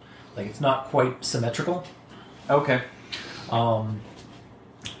it. It's not quite symmetrical. Okay.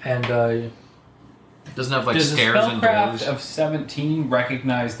 And Doesn't have Does the stairs and spellcraft doors. of 17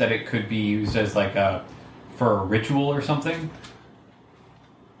 recognize that it could be used as for a ritual or something?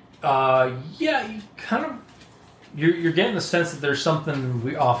 yeah, you kind of you're getting the sense that there's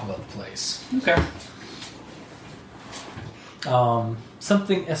something off about the place. Okay.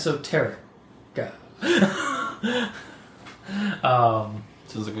 Something esoteric.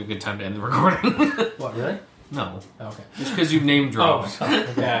 Sounds like a good time to end the recording. What, really? No. Okay. Just because you name dropped.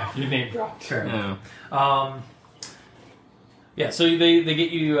 Yeah, you name dropped. Fair enough. Yeah. Yeah, so they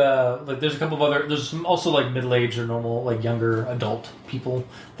get you, there's a couple of other, there's some also middle-aged or normal, younger adult people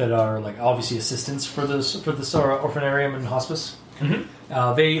that are, obviously assistants for this orphanarium and hospice.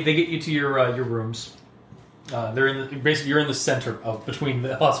 Mm-hmm. They get you to your rooms. Basically you're in the center between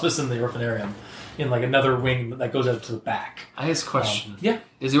the hospice and the orphanarium, in another wing that goes out to the back. I ask a question. Yeah.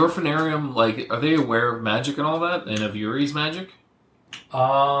 Is the orphanarium, are they aware of magic and all that? And of Yuri's magic?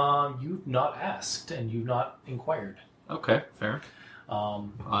 You've not asked, and you've not inquired. Okay, fair. I'll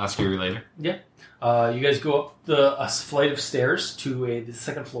ask Yuri later. Yeah. You guys go up a flight of stairs to the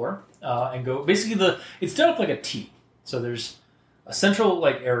second floor, and go. Basically, it's set up like a T. So there's a central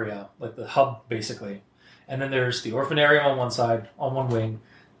area, the hub, basically, and then there's the orphanarium on one side, on one wing,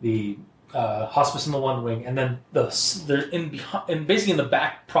 the hospice in the one wing, and then basically in the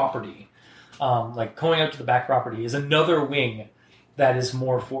back property, going out to the back property is another wing that is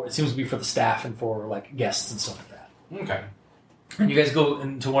more for, it seems to be for the staff and for guests and stuff like that. Okay. And you guys go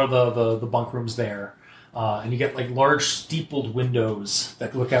into one of the bunk rooms there, and you get large steepled windows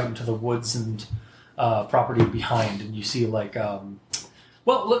that look out into the woods and property behind, and you see look, are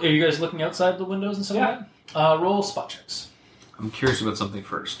you guys looking outside the windows and stuff like that? Roll spot checks. I'm curious about something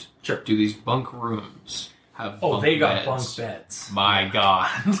first. Sure. Do these bunk rooms have Oh, bunk they got beds? bunk beds. My God.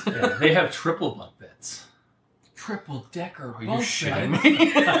 Yeah, they have triple bunk beds. Triple decker. Are you shitting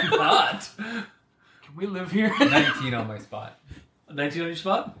me? I'm not. Can we live here? 19 on my spot. 19 on your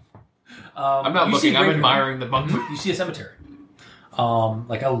spot? I'm not you see looking. I'm graveyard. admiring the bunk. You see a cemetery.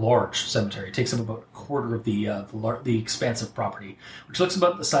 A large cemetery. It takes up about a quarter of the expansive property, which looks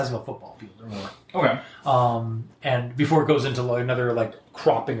about the size of a football field or more. Okay. And before it goes into another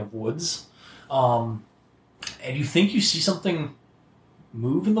cropping of woods, and you think you see something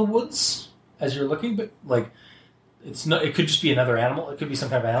move in the woods as you're looking, but It's not. It could just be another animal. It could be some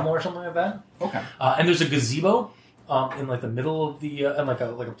kind of animal or something like that. Okay. And there's a gazebo in like the middle of the and like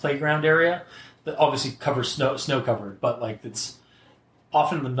a playground area that obviously covers snow covered, but like it's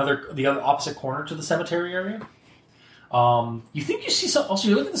often the other opposite corner to the cemetery area. You think you see some. Also,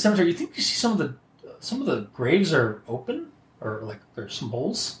 you look at the cemetery. You think you see some of the graves are open or like there's some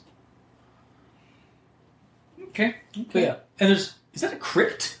holes. Okay. But yeah, and is that a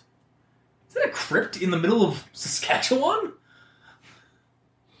crypt? Is that a crypt in the middle of Saskatchewan?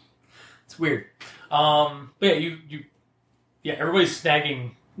 It's weird. But yeah, everybody's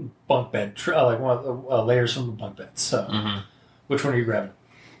snagging bunk bed, like one of the layers from the bunk beds. So, which one are you grabbing?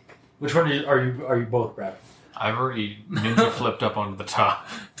 Which one are you both grabbing? I've already ninja flipped up onto the top.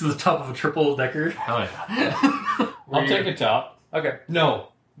 To the top of a triple decker. Hell yeah! I'll take a top. Okay.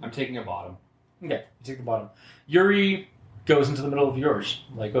 No, I'm taking a bottom. Okay, you take the bottom. Yuri goes into the middle of yours.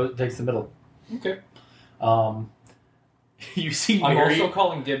 Takes the middle. Okay. You see I'm Mary. also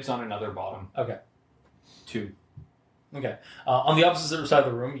calling dibs on another bottom. Okay. 2. Okay. On the opposite side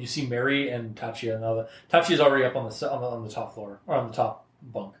of the room, you see Mary and Tachia. Tachia is already up on the top floor or on the top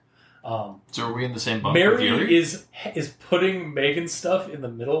bunk. So are we in the same bunk? With Mary Yuri? is putting Megan's stuff in the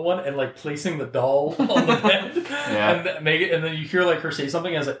middle one and like placing the doll on the bed. Yeah. And Megan, and then you hear like her say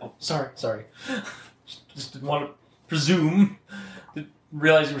something. And I was like, "Oh, sorry. Just didn't want to presume. Didn't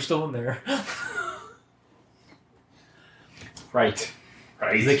realize you were still in there." Right.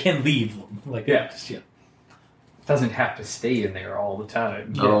 They can leave them. Like Yeah. yeah. Doesn't have to stay in there all the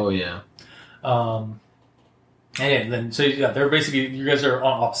time. Oh yeah. And then so yeah, they're basically you guys are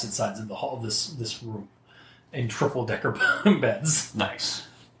on opposite sides of the hall of this room in triple decker beds. Nice.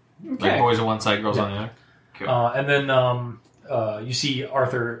 Okay. Like boys on one side, girls on the other. Cool. And then you see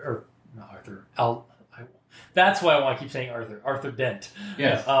Al. That's why I want to keep saying Arthur. Arthur Dent.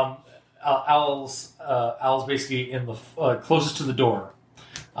 Yes. Al's basically in the closest to the door,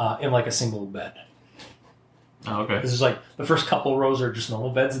 in like a single bed. Oh, okay. This is like the first couple rows are just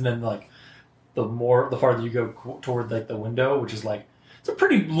normal beds, and then like the farther you go toward like the window, which is like it's a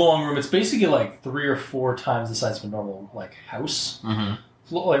pretty long room. It's basically like 3 or 4 times the size of a normal like house, or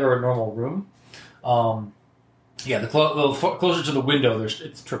a normal room. The closer to the window,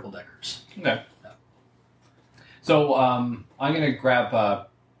 it's triple deckers. Okay. So I'm gonna grab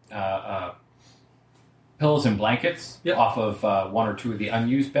pillows and blankets off of 1 or 2 of the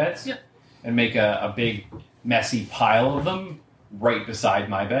unused beds, and make a big messy pile of them right beside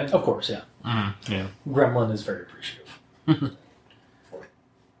my bed. Of course, yeah. Yeah. Gremlin is very appreciative.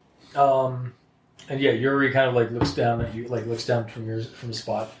 And yeah, Yuri kind of like looks down at you, like looks down from the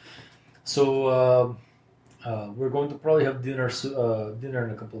spot. So we're going to probably have dinner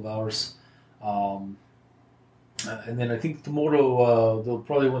in a couple of hours, and then I think tomorrow they'll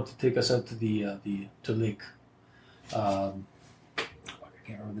probably want to take us out to the lake. I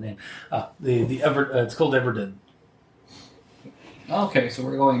can't remember the name. It's called Everden. Okay, so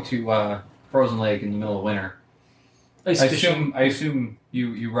we're going to Frozen Lake in the middle of winter. I assume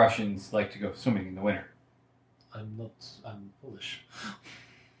you Russians like to go swimming in the winter. I'm Polish.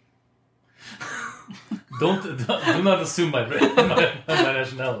 Do not assume my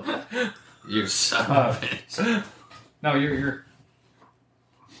nationality. You son of a bitch. No, you're.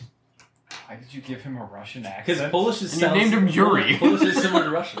 Why did you give him a Russian accent? Because Polish is. And you named him Yuri. Polish is similar to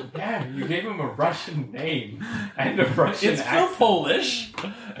Russian. Yeah, you gave him a Russian name and a Russian It's accent. still Polish.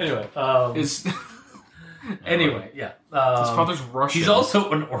 Anyway. Anyway, yeah. His father's Russian. He's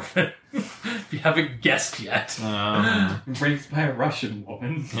also an orphan. If you haven't guessed yet. Raised by a Russian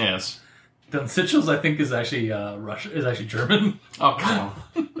woman. Yes. Don Sitchels, I think, is actually Russian. Is actually German. Oh, come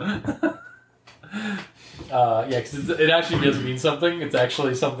on. Yeah, because it actually does mean something. It's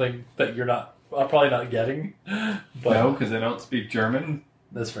actually something that you're not probably not getting. But No, because I don't speak German.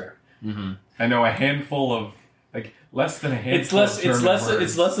 that's fair. Mm-hmm. I know a handful of less than a handful. It's of German words.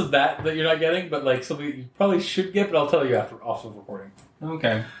 It's less of that you're not getting, but like something you probably should get. But I'll tell you off of recording.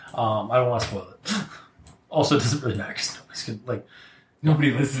 Okay. I don't want to spoil it. Also, it doesn't really matter because nobody's gonna like.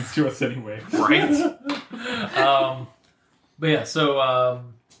 Nobody listens to us anyway. Right? But yeah, so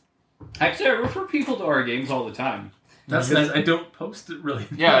Actually, I refer people to our games all the time. that's nice. I don't post it really.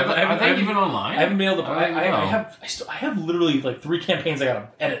 Yeah, I are they even online? I haven't been able to. I don't know. I have literally like 3 campaigns I gotta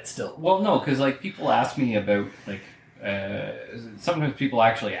edit still. Well, no, because people ask me about sometimes people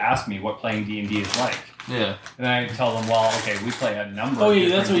actually ask me what playing D&D is like, Yeah. and I tell them, well, okay, we play a number. Oh of yeah,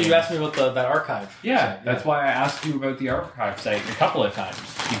 that's different what you games. asked me about that archive. Yeah, site, that's why I asked you about the archive site a couple of times,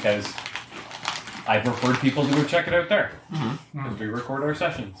 because I've referred people to go check it out there. Because we record our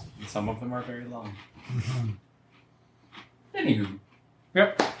sessions, and some of them are very long. Anywho.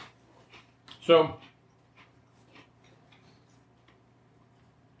 Yep. So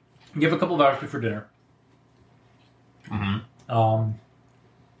You have a couple of hours before dinner. Mm-hmm.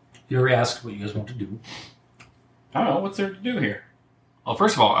 You already asked what you guys want to do. I don't know. What's there to do here? Well,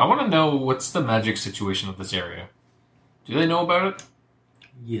 first of all, I want to know what's the magic situation of this area. Do they know about it?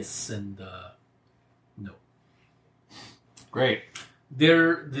 Yes and no. Great.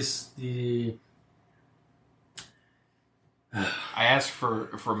 I asked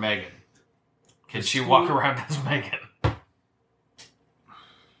for Megan. Can she walk around as Megan? I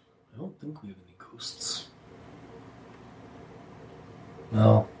don't think we have any ghosts.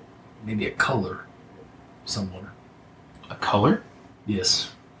 Well, maybe a color somewhere. A color?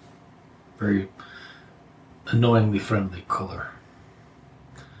 Yes. Very annoyingly friendly color.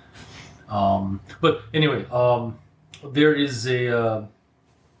 But anyway, there is a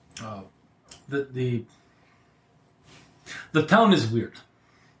the town is weird.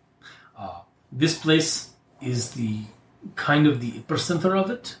 This place is the kind of the epicenter of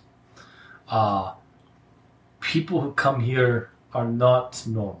it. People who come here are not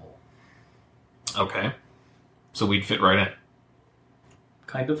normal. Okay. So we'd fit right in.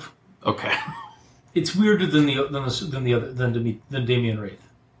 Kind of. Okay. It's weirder than Damien Wraith.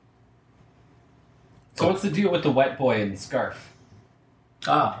 So what's the deal with the wet boy and the scarf?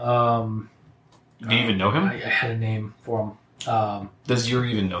 Do you even know him? I had a name for him. Does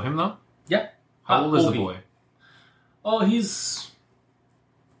Yuri even know him, though? Yeah. How old is the Obi. boy? Oh,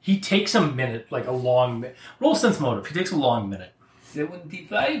 he takes a minute, like a long minute. Roll sense motive. He takes a long minute.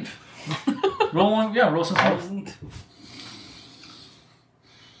 75. Roll sense motive.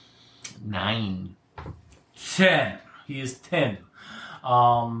 9. 10. He is 10.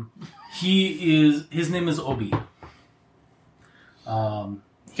 His name is Obi.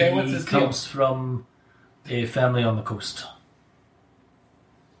 Okay, what's his deal? He comes from a family on the coast.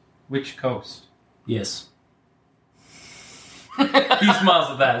 Which coast? Yes. He smiles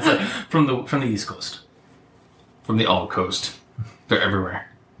at that. It's like from the East Coast. From the all coast. They're everywhere.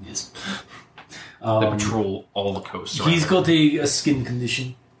 Yes. They patrol all the coasts. He's got a skin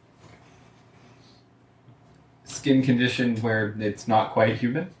condition. Skin condition where it's not quite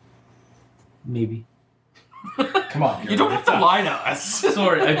human? Maybe. Come on. You don't have to lie to us.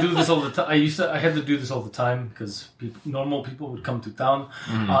 Sorry, I do this all the time. I had to do this all the time because normal people would come to town.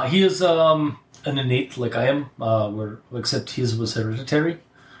 He is an innate like I am, except his was hereditary.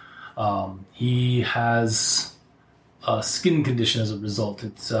 He has a skin condition as a result.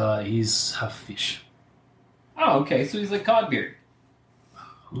 He's half fish. Oh, okay. So he's like Codbeard.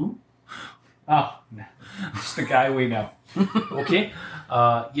 Who? Oh, no. Just the guy we know. Okay.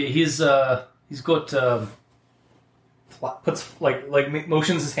 He's got puts like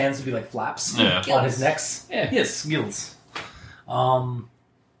motions his hands to be like flaps on his necks. Yeah. Yes, gills.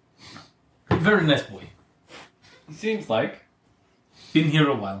 Very nice boy. He seems like. Been here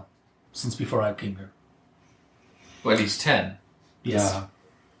a while, since before I came here. But he's 10. Yes, Yeah.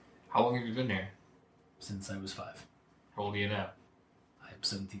 How long have you been here? since I was 5. How old are you now? I am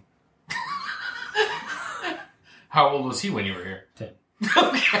 17. How old was he when you were here? 10.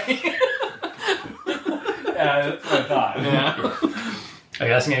 Okay. Yeah, that's what I thought. Yeah. Are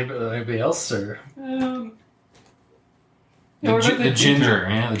you asking anybody else, or Yeah, The, what about the ginger.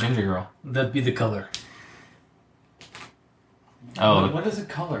 Yeah, the ginger girl. that'd be the color? Oh, What is a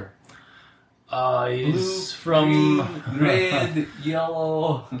color? He's from. green, red,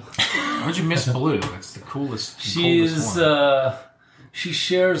 yellow. how'd you miss blue? It's the coolest. She's coolest one. she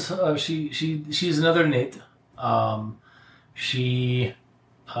shares she's another Nate. But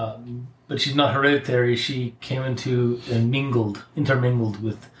she's not hereditary. She came into and intermingled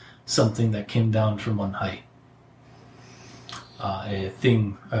with something that came down from on high. A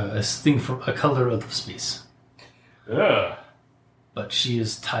thing from a color of space. Ugh. But she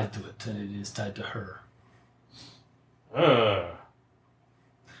is tied to it, and it is tied to her. Ugh.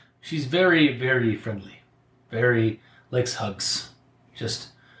 She's very, very friendly. Very likes hugs.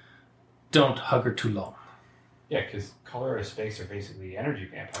 Just don't hug her too long. Yeah, because color or space are basically energy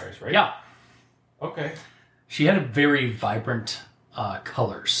vampires, right? Yeah. Okay. She had a very vibrant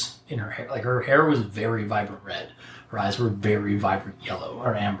colors in her hair. Like her hair was very vibrant red. Her eyes were very vibrant yellow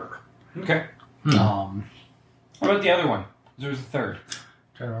or amber. Okay. What What about the other one? There was a third.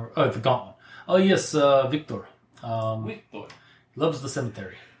 the gauntlet. Oh yes, Victor. Victor. Loves the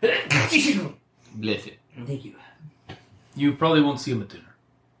cemetery. Bless it. Thank you. You probably won't see him at dinner.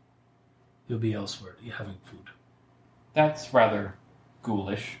 He'll be elsewhere having food. That's rather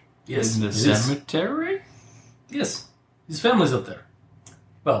ghoulish. Yes, In the it is. cemetery? Yes, his family's up there.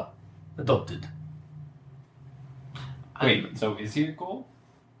 Well, adopted. Wait, so is he a ghoul?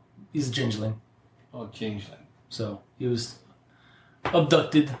 He's a changeling. Oh, changeling. So he was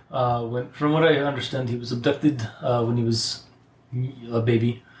abducted. From what I understand, he was abducted when he was a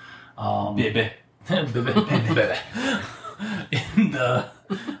baby. Baby. Baby.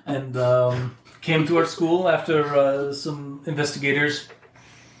 and came to our school after some investigators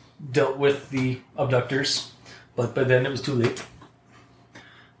dealt with the abductors, but by then it was too late.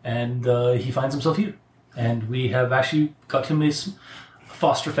 And he finds himself here. And we have actually got him his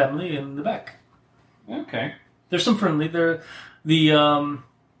foster family in the back. Okay. There's some friendly. They're the what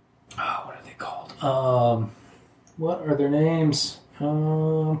are they called? What are their names?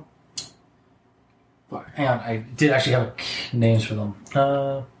 Hang on, I did actually have names for them.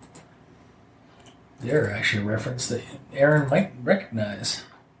 They're actually a reference that Aaron might recognize,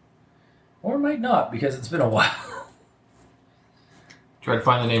 or might not, because it's been a while. Try to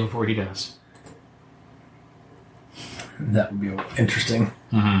find the name before he does. That would be interesting.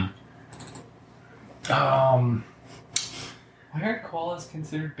 Mm-hmm. Why aren't koalas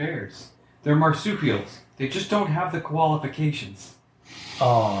considered bears? They're marsupials. They just don't have the qualifications.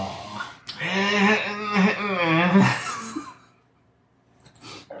 Oh. I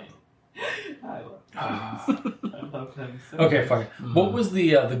love them so Okay, much. fuck it. What was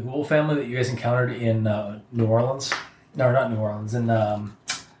the ghoul family that you guys encountered in New Orleans? No, not New Orleans. In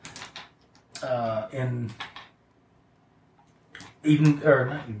Eden, or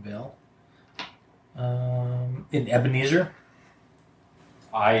not Edenvale. In Ebenezer.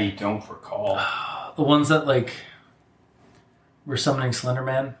 I don't recall. The ones that like were summoning Slender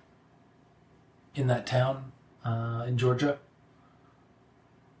Man in that town in Georgia.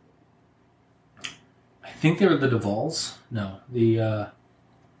 I think they were the Duvals. No, the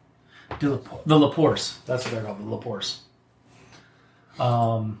Lapours. That's what they're called, the Lapours.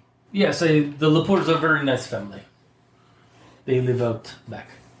 Yeah, so the Lapours are a very nice family. They live out back.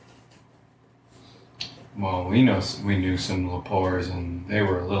 Well, we knew some Lapours, and they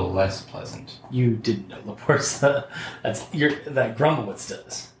were a little less pleasant. You didn't know Lapours. That Grumblewitz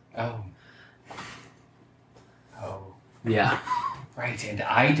does. Oh. Oh. Yeah. Right, and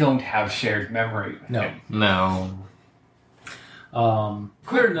I don't have shared memory with No. him. No.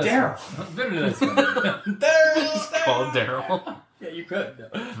 Very nice. Daryl. Very nice family. Daryl. Called Daryl. Yeah, you could.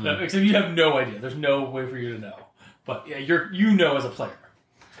 No, except you have no idea. There's no way for you to know. But yeah, you know as a player.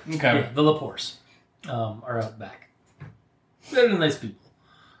 Okay. Yeah, the Lapours are out back. They're nice people,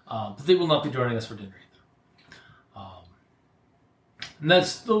 but they will not be joining us for dinner either. And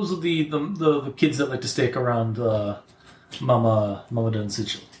those are the kids that like to stick around Mama Dunn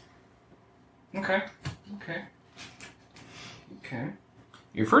Sichel. Okay.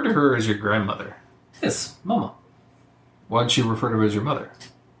 You referred to her as your grandmother. Yes, Mama. Why did she refer to her as your mother?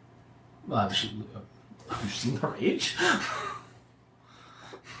 Have you seen her age?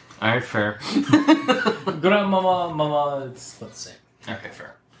 Alright, fair. Mama, it's about the same. Okay,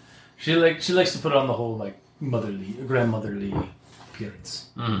 fair. She likes to put on the whole like grandmotherly appearance.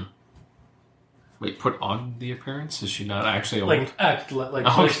 Mm. Wait, put on the appearance? Is she not actually old? Like act like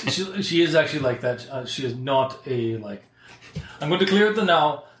Oh, she is actually like that. She is not a like. I'm going to clear it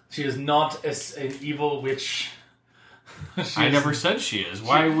now. She is not an evil witch. I never said she is.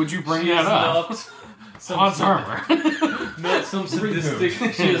 Why would you bring She that is up? not Odds armor. not some sadistic.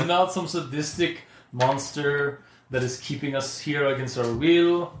 She is not some sadistic monster that is keeping us here against our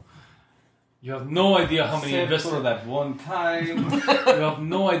will. You have no idea how many for that one time. You have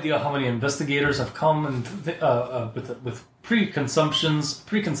no idea how many investigators have come and with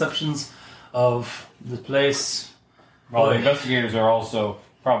preconceptions of the place. Well, the investigators are also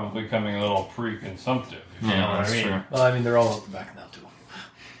probably coming a little pre-consumptive. If you know what I mean. True. Well, I mean, they're all at the back now too.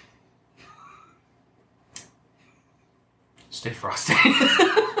 Stay frosty.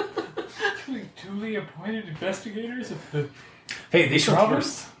 Duly appointed investigators of the Hey, they shoot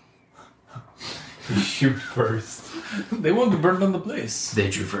Roberts? first. They shoot first. They want to burn down the place. They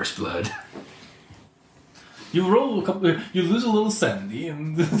drew first blood. You roll a couple. You lose a little sanity,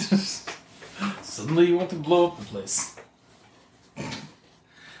 and suddenly you want to blow up the place.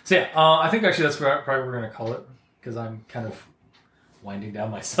 So yeah, I think actually that's probably what we're going to call it, because I'm kind of winding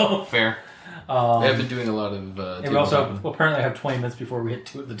down myself. Fair. They have been doing a lot of... and we also apparently have 20 minutes before we hit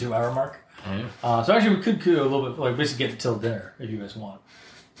the 2 hour mark. Oh, yeah. So actually we could do a little bit, like basically get it till dinner, if you guys want.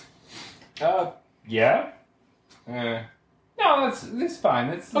 Yeah? No, that's fine.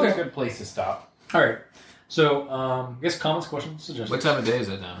 That's Okay. a good place to stop. Alright. So, I guess comments, questions, suggestions. What time of day is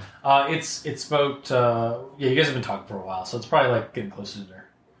it now? It's about, you guys have been talking for a while, so it's probably like getting close to dinner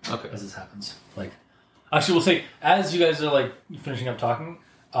Okay. as this happens. Like, actually we'll say, as you guys are like finishing up talking,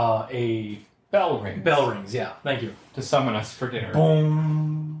 a Bell rings. bell rings, yeah, thank you. To summon us for dinner.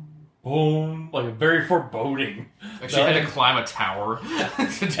 Boom. boom, like very foreboding. Like she had to climb a tower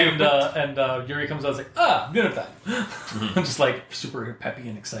to do it. And Yuri comes out and is like, I'm good at that. I'm just like super peppy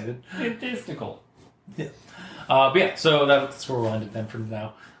and excited. Fantastical. Yeah. But yeah, so that's where we'll end it then for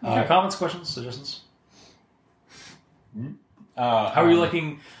now. Okay. Comments, questions, suggestions? How How are you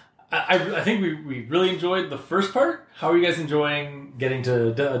liking? I think we really enjoyed the first part. How are you guys enjoying getting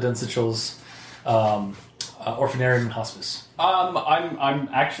to Dunsitchel's orphanarium and hospice? I've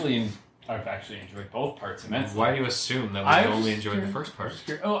actually enjoyed both parts immensely. Why do you assume that I we was only just enjoyed the curious. first part?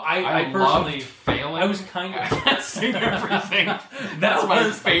 Oh, I loved personally failing. I was kind of casting everything. That's my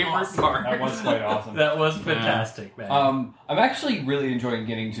favorite awesome. part. That was quite awesome. That was fantastic, man. I'm actually really enjoying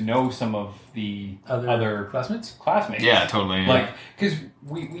getting to know some of the other classmates. Yeah, totally. Yeah. Like, because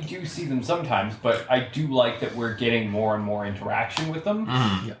we do see them sometimes, but I do like that we're getting more and more interaction with them.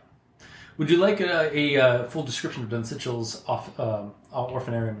 Mhm. Would you like a full description of Dunsitchel's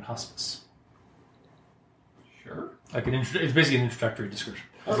orphanarium and hospice? Sure. Like it's basically an introductory description.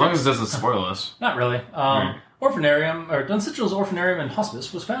 As long as it doesn't spoil us. Not really. Dunsitchel's Orphanarium and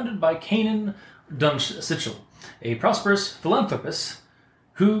Hospice was founded by Kanan Dunsitchel, a prosperous philanthropist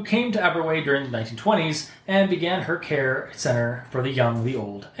who came to Aberway during the 1920s and began her care center for the young, the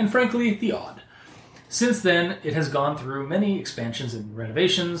old, and frankly, the odd. Since then, it has gone through many expansions and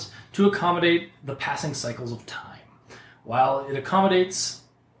renovations to accommodate the passing cycles of time. While it accommodates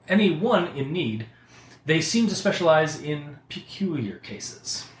anyone in need, they seem to specialize in peculiar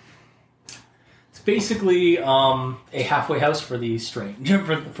cases. It's basically a halfway house for the strange,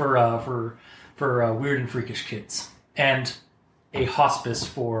 for weird and freakish kids, and a hospice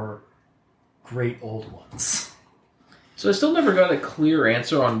for great old ones. So I still never got a clear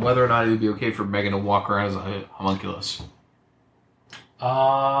answer on whether or not it would be okay for Megan to walk around as a homunculus.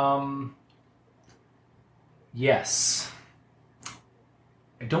 Yes.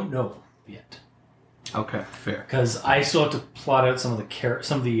 I don't know yet. Okay, fair. Because I still have to plot out some of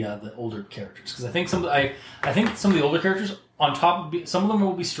the older characters. Because I think some of the older characters on top some of them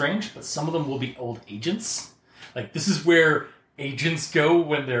will be strange, but some of them will be old agents. Like this is where agents go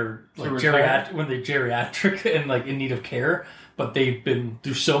when they're like geriatric and like in need of care, but they've been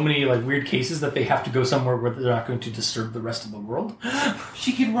through so many like weird cases that they have to go somewhere where they're not going to disturb the rest of the world.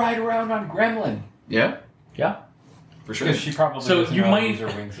 She can ride around on Gremlin. Yeah, Yeah, for sure. Because she probably So doesn't you know how to might- use her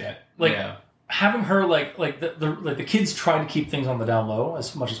wings yet. like yeah. having her like the kids try to keep things on the down low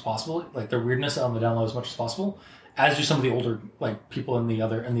as much as possible, like their weirdness on the down low as much as possible, as do some of the older like people in the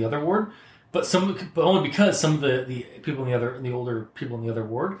other ward. But only because some of the people in the older people in the other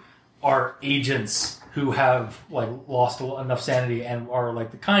ward are agents who have like lost enough sanity and are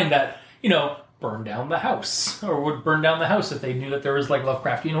like the kind that burn down the house or would burn down the house if they knew that there was like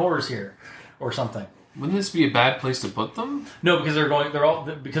Lovecraftian horrors here or something. Wouldn't this be a bad place to put them? No, because they're all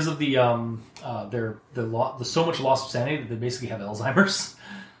because of the so much loss of sanity that they basically have Alzheimer's.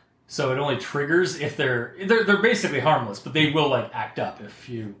 So it only triggers if they're basically harmless, but they will like act up if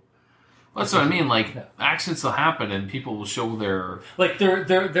you. That's what I mean. Like Yeah. accidents will happen, and people will show their. Like they're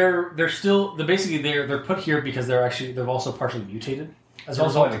basically they're put here because they've also partially mutated as a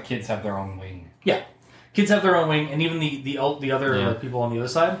That's why result. the kids have their own wing. Yeah, kids have their own wing, and even the other Yeah. like, people on the other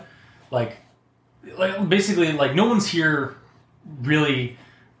side, like basically like no one's here really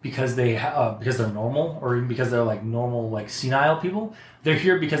because because they're normal or even because they're like normal like senile people. They're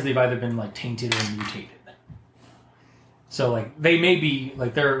here because they've either been like tainted or mutated. So like they may be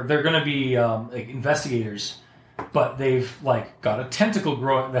like they're going to be like investigators, but they've like got a tentacle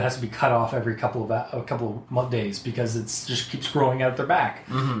growing that has to be cut off every couple of days because it's just keeps growing out their back.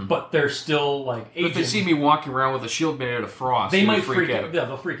 Mm-hmm. But they're still like But if they agents. see me walking around with a shield made out of frost, They they might freak out. Yeah,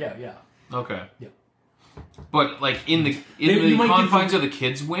 they'll freak out. Yeah. Okay. Yeah. But like in the You might give confines them- of the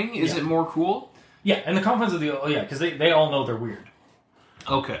kids' wing, is Yeah. it more cool? Yeah, and the confines of because they all know they're weird.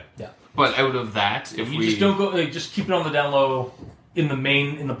 Okay. Yeah. But out of that, if You we just don't go. Like, just keep it on the down low in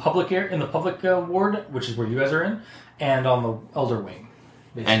the public ward, which is where you guys are in, and on the elder wing,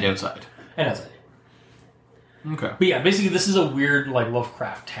 basically. and outside. and outside. Okay. But yeah, basically this is a weird like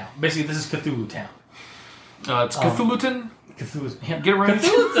Lovecraft town. Basically, this is Cthulhu town. It's Cthulhuton. Cthulhu's yeah. Get it right.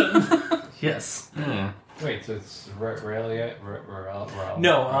 Cthulhu. Yes. Yeah. Wait, so it's Ralia?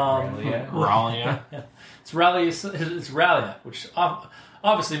 No. Ralia. It's Ralia. It's Ralia, which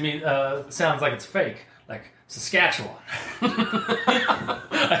obviously sounds like it's fake, like Saskatchewan.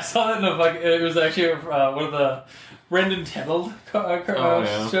 I saw that in it was actually one of the Brendan Tennant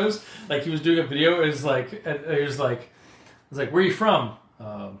shows. Like he was doing a video. It was like, where are you from?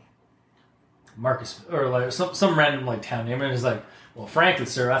 Marcus, or like some random like town name. And it's like, well, frankly,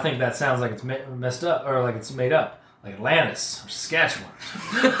 sir, I think that sounds like it's messed up or like it's made up. like Atlantis or Saskatchewan.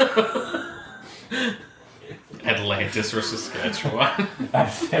 Atlantis or Saskatchewan.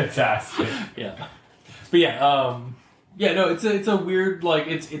 That's fantastic. Yeah, but yeah, no, it's a weird like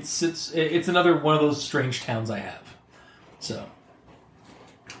it's another one of those strange towns I have. So,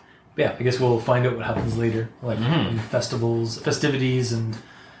 yeah, I guess we'll find out what happens later, like festivities, and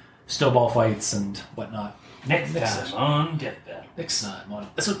snowball fights and whatnot. Next time on Deathbed. Next time on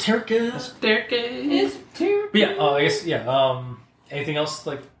Esoterica. Esoterica. But yeah, I guess anything else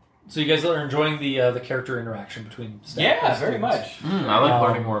like? So you guys are enjoying the character interaction between staff? Yeah, very much. I like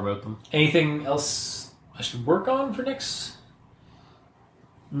learning more about them. Anything else I should work on for next?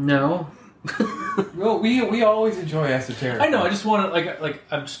 No. Well, we always enjoy Esoterica. I know. I just want to like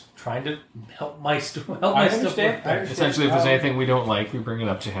I'm just trying to help my stuff. I understand. Essentially, if there's anything we don't like, we bring it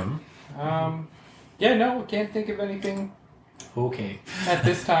up to him. Yeah, no, we can't think of anything Okay. at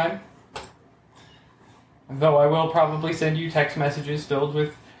this time. Though I will probably send you text messages filled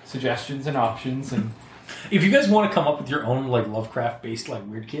with suggestions and options. And If you guys want to come up with your own like Lovecraft based like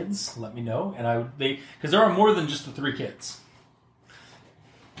weird kids, let me know. And because there are more than just the 3 kids.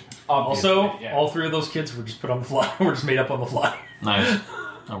 Also, all 3 of those kids were just put on the fly. Were just made up on the fly. Nice.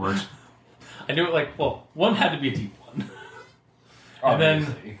 That works. I knew it one had to be a deep one. And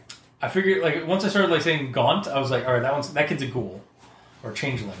then I figured once I started saying Gaunt, I was like, all right, that kid's a ghoul or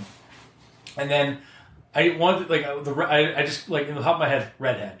changeling. And then I wanted I just in the top of my head,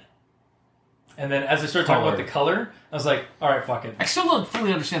 redhead. And then as I started talking about the color, I was like, all right, fuck it. I still don't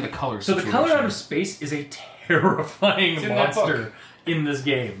fully understand the color. So the color out of space is a terrifying monster in this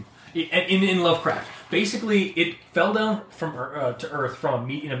game. In Lovecraft, basically, it fell down from to Earth from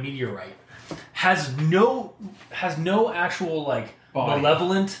a meteorite. Has no actual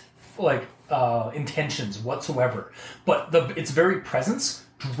malevolent intentions whatsoever. But its very presence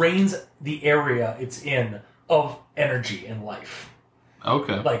drains the area it's in of energy and life.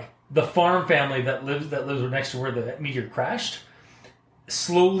 Okay. The farm family that lives next to where the meteor crashed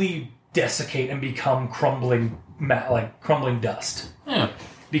slowly desiccate and become crumbling dust. Yeah.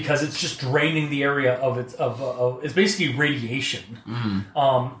 Because it's just draining the area it's basically radiation.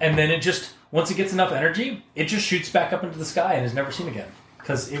 Mm-hmm. And then it just, once it gets enough energy, it just shoots back up into the sky and is never seen again.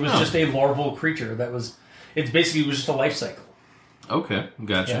 Because it was just a larval creature it basically was just a life cycle. Okay,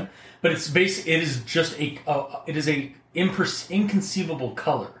 gotcha. Yeah? But it is just a inconceivable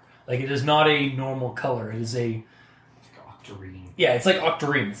color. It is not a normal color. It is a octarine. Yeah, it's like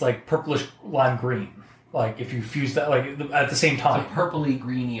octarine. It's like purplish lime green. If you fuse that at the same time. It's a purpley,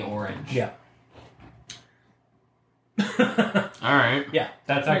 greeny orange. Yeah. All right. Yeah,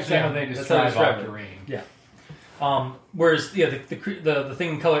 that's actually how they describe octarine. Yeah. Whereas the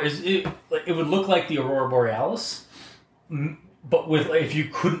thing in color is it would look like the Aurora Borealis, but with if you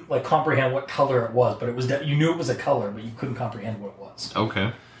couldn't comprehend what color it was, but it was you knew it was a color, but you couldn't comprehend what it was.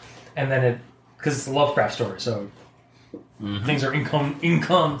 Okay. And then because it's a Lovecraft story, so things are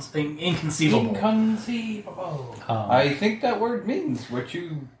inconceivable. Inconceivable. I think that word means what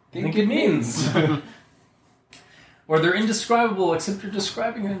you think it means. Or they're indescribable, except you're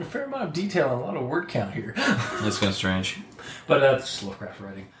describing it in a fair amount of detail and a lot of word count here. That's kind of strange. But that's just Lovecraft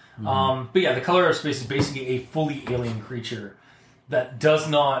writing. But yeah, the color of space is basically a fully alien creature that is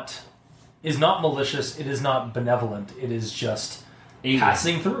not malicious, it is not benevolent, it is just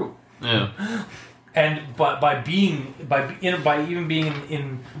passing through. Yeah. And by even being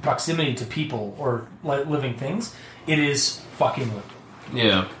in proximity to people or living things, it is fucking with them.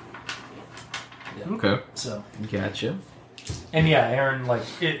 Yeah. Okay. So gotcha. And yeah, Aaron I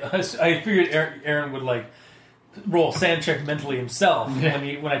figured Aaron would roll a sand check mentally himself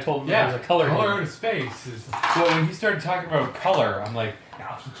when I told him there was a color out of space is when he started talking about color, I'm like, no,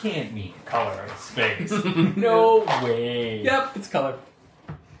 he can't mean color out of space. No way. Yep, it's color.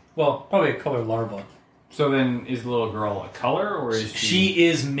 Well, probably a color larva. So then, is the little girl a color, or is she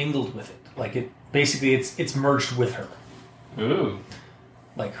is mingled with it? It's merged with her. Ooh.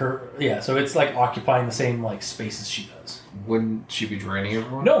 So it's occupying the same space as she does. Wouldn't she be draining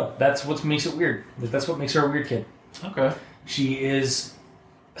everyone? No, that's what makes it weird. That's what makes her a weird kid. Okay. She is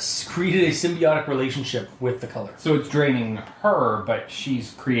created a symbiotic relationship with the color. So it's draining her, but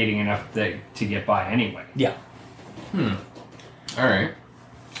she's creating enough to get by anyway. Yeah. All right.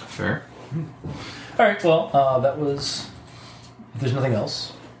 Fair. All right. Well, that was. If there's nothing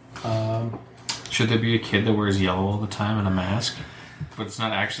else. Should there be a kid that wears yellow all the time and a mask? But it's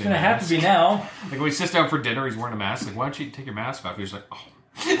not actually. It's gonna have to be now. When he sits down for dinner, he's wearing a mask. Why don't you take your mask off? He's like, oh,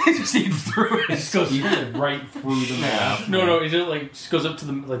 it just eats through it. It just goes right through the mask. No, it just goes up to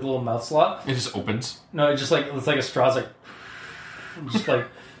the little mouth slot. It just opens. No, it's just it's like a straw. It's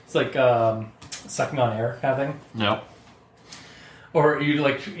like sucking on air kind of thing. No. Or you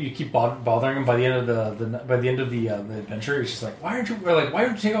keep bothering him by the end of the adventure. He's just like, why don't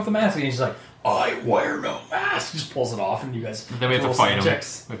you take off the mask? And he's like, I wear no mask. He just pulls it off, and you guys. Then we have to roll fight him. sand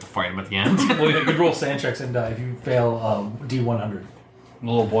checks. We have to fight him at the end. Well, you could roll sand checks, and if you fail, D100. The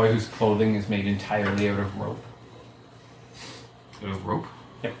little boy whose clothing is made entirely out of rope. Out of rope?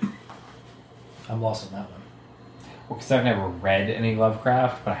 Yep. I'm lost on that one. Well, because I've never read any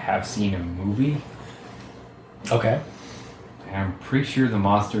Lovecraft, but I have seen a movie. Okay. And I'm pretty sure the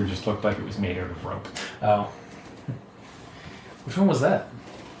monster just looked like it was made out of rope. Oh. Which one was that?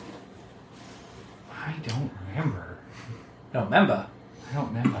 I don't remember. No, Memba. I don't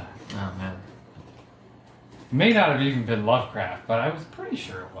remember. Oh, man. It may not have even been Lovecraft, but I was pretty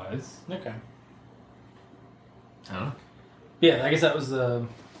sure it was. Okay. I don't know. Yeah, I guess that was the.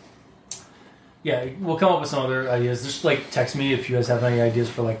 Yeah, we'll come up with some other ideas. Just text me if you guys have any ideas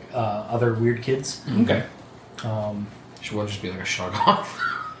for other weird kids. Okay. Should one just be like a Shoggoth?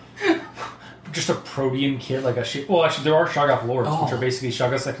 Just a protean kid, like a well, actually, there are Shoggoth lords, which Oh. are basically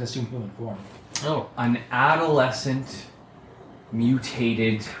Shoggoths that can assume human form. Oh. An adolescent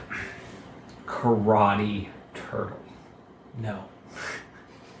mutated karate turtle. No.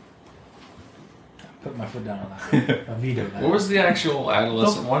 Put my foot down on that. I veto that. What was the actual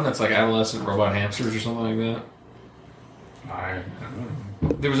adolescent one? That's like adolescent robot hamsters or something like that? I don't know.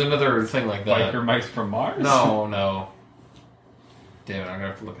 There was another thing like that. Biker mice from Mars? No. Damn it, I'm gonna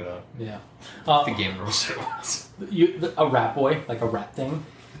have to look it up. Yeah. The game rules said it was. A rat boy, like a rat thing.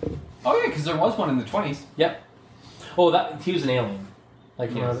 Oh yeah, because there was one in the 20s. Yep. Oh, he was an alien.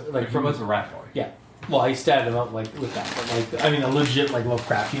 From was a rat boy. Yeah. Well, I statted him up with that, but a legit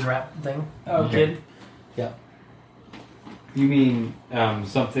Lovecraftian rat thing. Kid. Yeah. You mean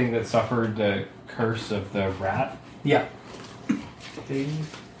something that suffered the curse of the rat Yeah. thing?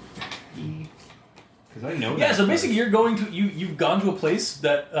 Because I know. Yeah. that So basically, you've gone to a place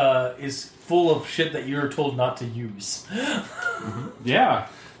that is full of shit that you're told not to use. Yeah.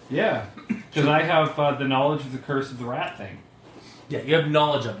 Because I have the knowledge of the curse of the rat thing. Yeah, you have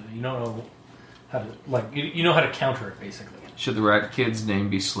knowledge of it. You don't know how to you know how to counter it basically. Should the rat kid's name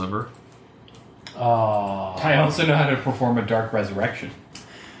be Sliver? I also know how to perform a dark resurrection.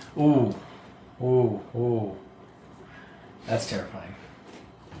 Ooh. That's terrifying.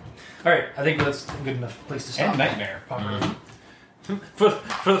 All right, I think that's a good enough place to stop. And nightmare. For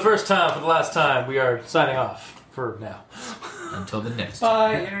the first time, for the last time, we are signing off for now. Until the next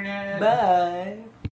Bye, Internet. Bye.